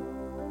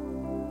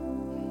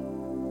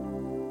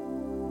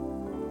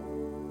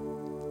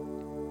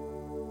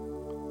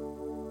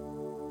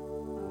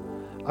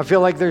 I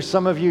feel like there's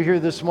some of you here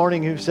this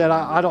morning who said,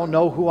 I don't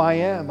know who I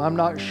am. I'm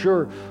not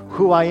sure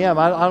who I am.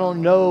 I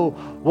don't know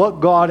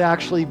what God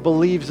actually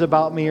believes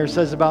about me or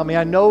says about me.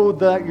 I know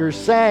that you're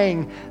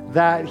saying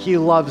that he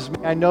loves me.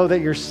 I know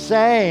that you're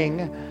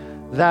saying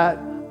that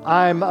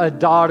I'm a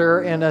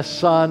daughter and a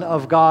son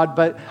of God,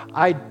 but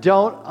I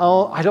don't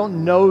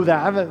know that.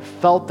 I haven't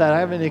felt that. I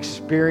haven't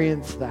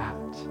experienced that.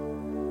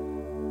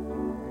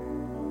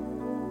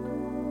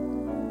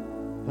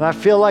 And I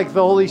feel like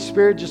the Holy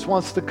Spirit just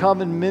wants to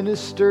come and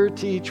minister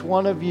to each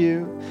one of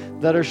you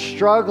that are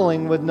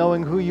struggling with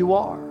knowing who you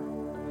are.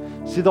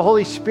 See, the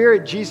Holy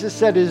Spirit, Jesus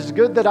said, it is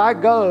good that I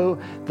go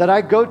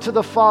to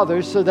the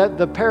Father so that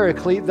the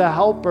Paraclete, the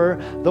Helper,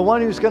 the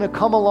one who's going to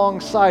come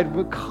alongside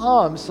would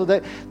come, so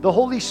that the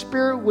Holy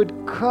Spirit would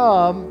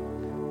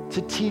come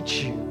to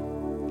teach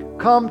you,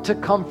 come to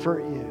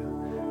comfort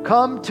you,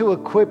 come to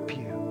equip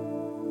you.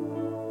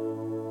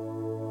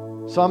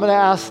 So I'm going to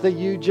ask that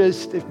you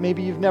just, if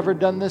maybe you've never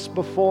done this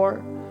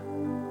before,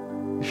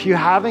 if you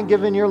haven't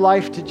given your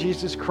life to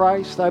Jesus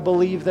Christ, I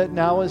believe that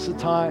now is the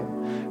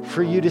time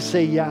for you to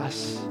say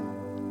yes.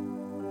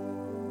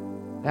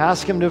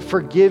 Ask him to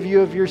forgive you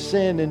of your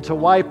sin and to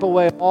wipe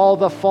away all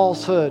the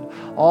falsehood,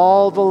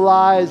 all the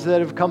lies that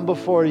have come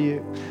before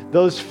you.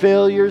 Those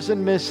failures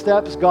and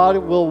missteps, God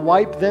will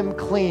wipe them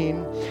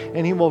clean,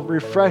 and he will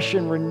refresh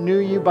and renew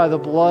you by the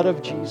blood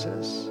of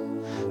Jesus.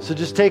 So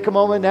just take a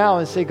moment now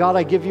and say, God,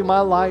 I give you my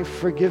life.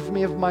 Forgive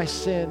me of my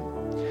sin.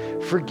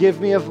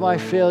 Forgive me of my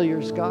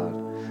failures,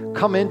 God.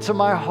 Come into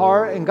my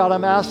heart, and God,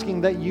 I'm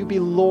asking that you be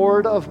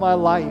Lord of my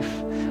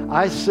life.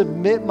 I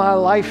submit my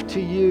life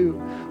to you.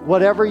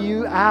 Whatever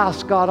you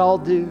ask, God, I'll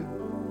do.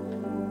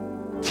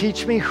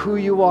 Teach me who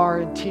you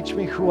are and teach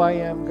me who I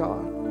am,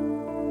 God.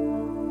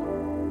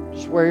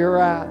 Just where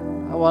you're at.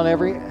 I want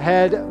every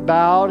head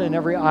bowed and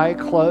every eye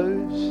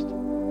closed.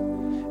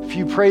 If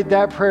you prayed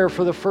that prayer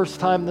for the first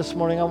time this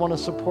morning, I want to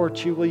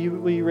support you. Will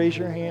you raise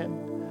your hand?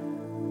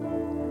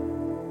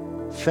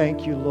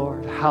 Thank you,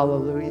 Lord.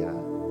 Hallelujah.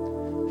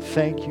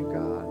 Thank you,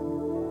 God.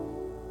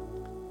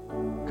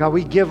 God,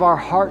 we give our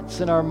hearts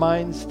and our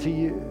minds to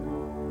you.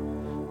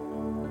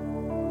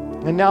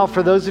 And now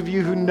for those of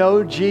you who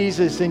know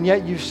Jesus and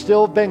yet you've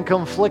still been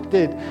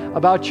conflicted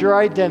about your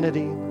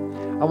identity,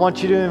 I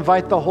want you to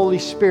invite the Holy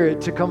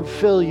Spirit to come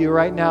fill you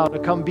right now, to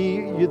come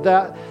be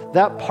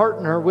that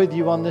partner with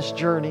you on this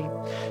journey.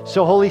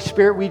 So Holy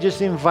Spirit, we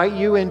just invite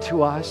you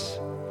into us.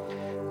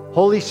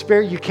 Holy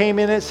Spirit, you came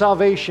in at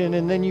salvation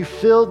and then you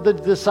filled the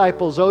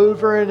disciples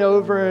over and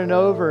over and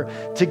over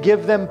to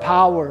give them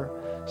power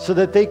so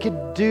that they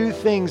could do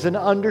things and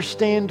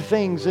understand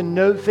things and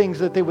know things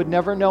that they would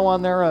never know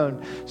on their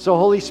own. So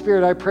Holy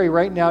Spirit, I pray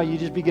right now you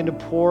just begin to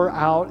pour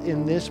out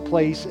in this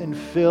place and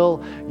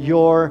fill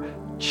your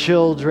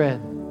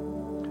children.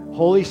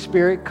 Holy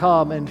Spirit,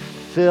 come and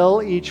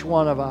fill each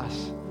one of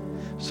us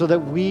so that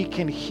we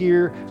can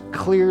hear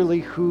clearly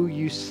who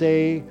you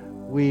say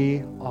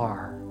we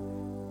are.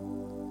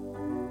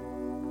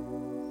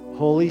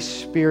 Holy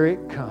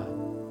Spirit, come.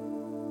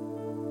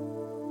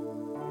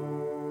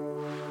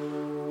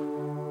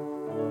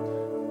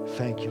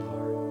 Thank you,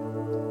 Lord.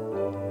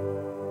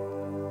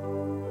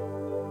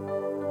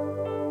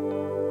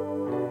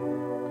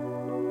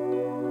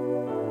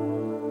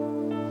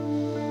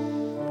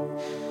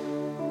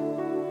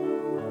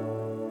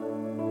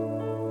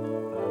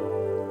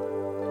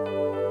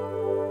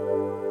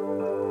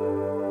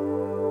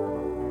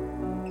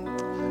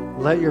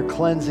 Let your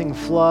cleansing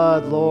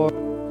flood, Lord,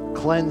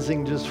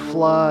 cleansing just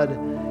flood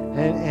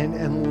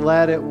and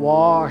let it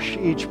wash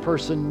each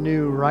person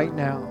new right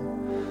now.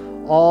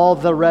 All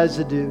the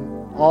residue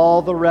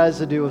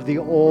of the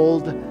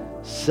old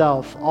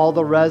self, all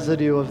the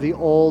residue of the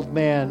old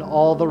man,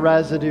 all the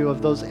residue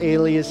of those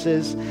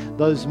aliases,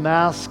 those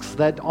masks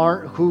that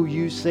aren't who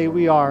you say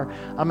we are.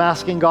 I'm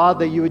asking God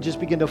that you would just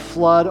begin to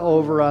flood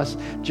over us,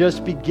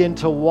 just begin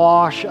to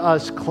wash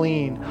us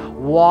clean.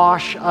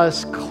 Wash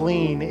us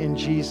clean in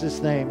Jesus'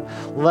 name.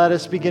 Let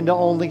us begin to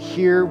only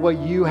hear what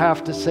you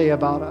have to say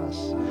about us.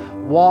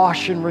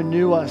 Wash and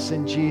renew us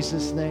in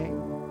Jesus'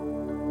 name.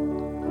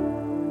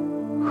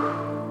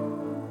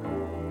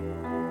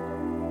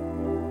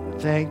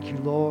 Thank you,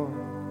 Lord.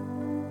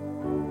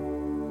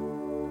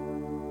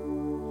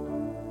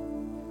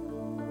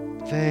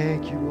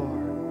 Thank you,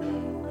 Lord.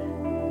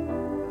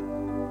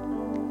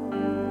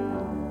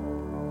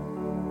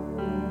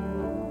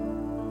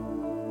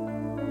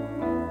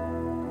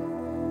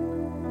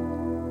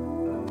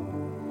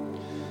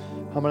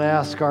 I'm going to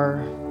ask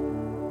our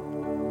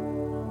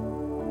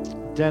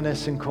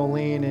Dennis and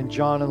Colleen and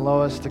John and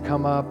Lois to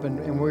come up,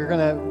 and we're going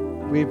to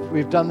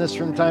We've done this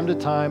from time to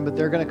time, but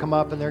they're going to come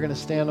up and they're going to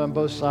stand on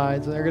both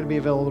sides and they're going to be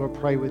available to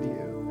pray with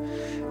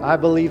you. I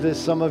believe that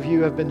some of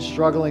you have been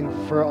struggling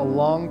for a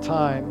long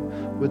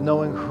time with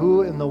knowing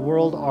who in the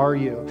world are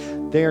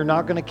you. They are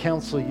not going to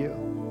counsel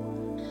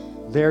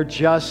you. They're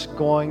just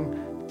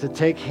going to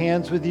take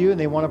hands with you and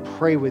they want to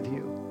pray with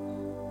you.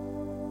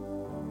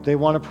 They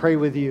want to pray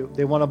with you.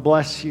 They want to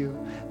bless you.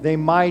 They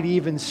might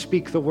even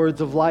speak the words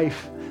of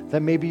life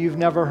that maybe you've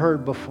never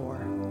heard before.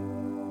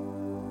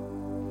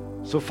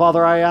 So,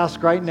 Father, I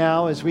ask right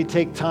now as we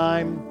take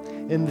time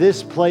in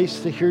this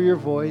place to hear your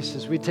voice,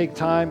 as we take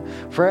time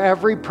for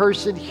every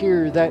person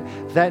here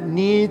that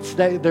needs,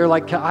 that they're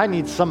like, I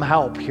need some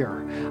help here.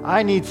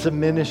 I need some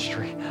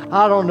ministry.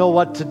 I don't know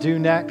what to do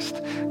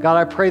next. God,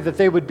 I pray that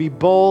they would be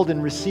bold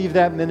and receive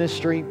that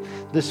ministry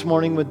this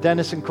morning with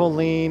Dennis and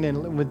Colleen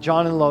and with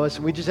John and Lois.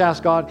 And we just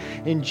ask, God,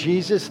 in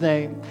Jesus'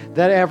 name,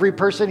 that every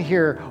person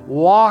here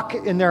walk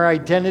in their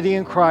identity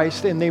in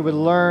Christ and they would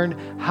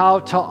learn how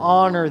to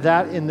honor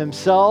that in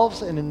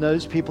themselves and in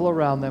those people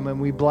around them. And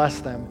we bless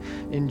them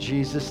in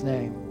Jesus'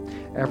 name.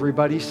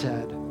 Everybody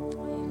said,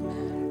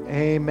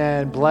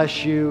 Amen.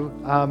 Bless you.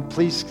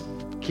 Please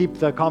keep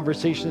the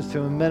conversations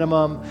to a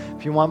minimum.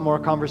 If you want more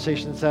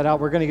conversations set out,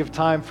 we're going to give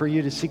time for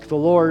you to seek the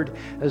Lord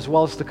as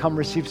well as to come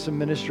receive some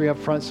ministry up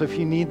front. So if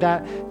you need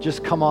that,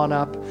 just come on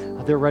up.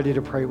 They're ready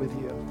to pray with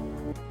you.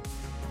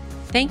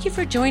 Thank you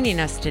for joining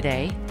us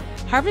today.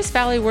 Harvest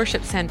Valley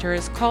Worship Center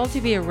is called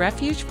to be a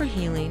refuge for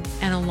healing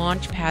and a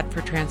launch pad for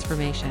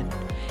transformation.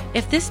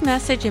 If this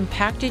message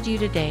impacted you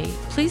today,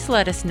 please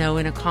let us know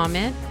in a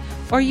comment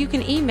or you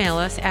can email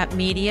us at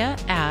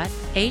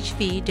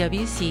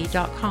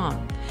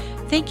media@hvwc.com.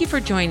 Thank you for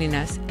joining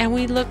us, and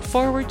we look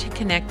forward to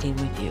connecting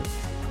with you.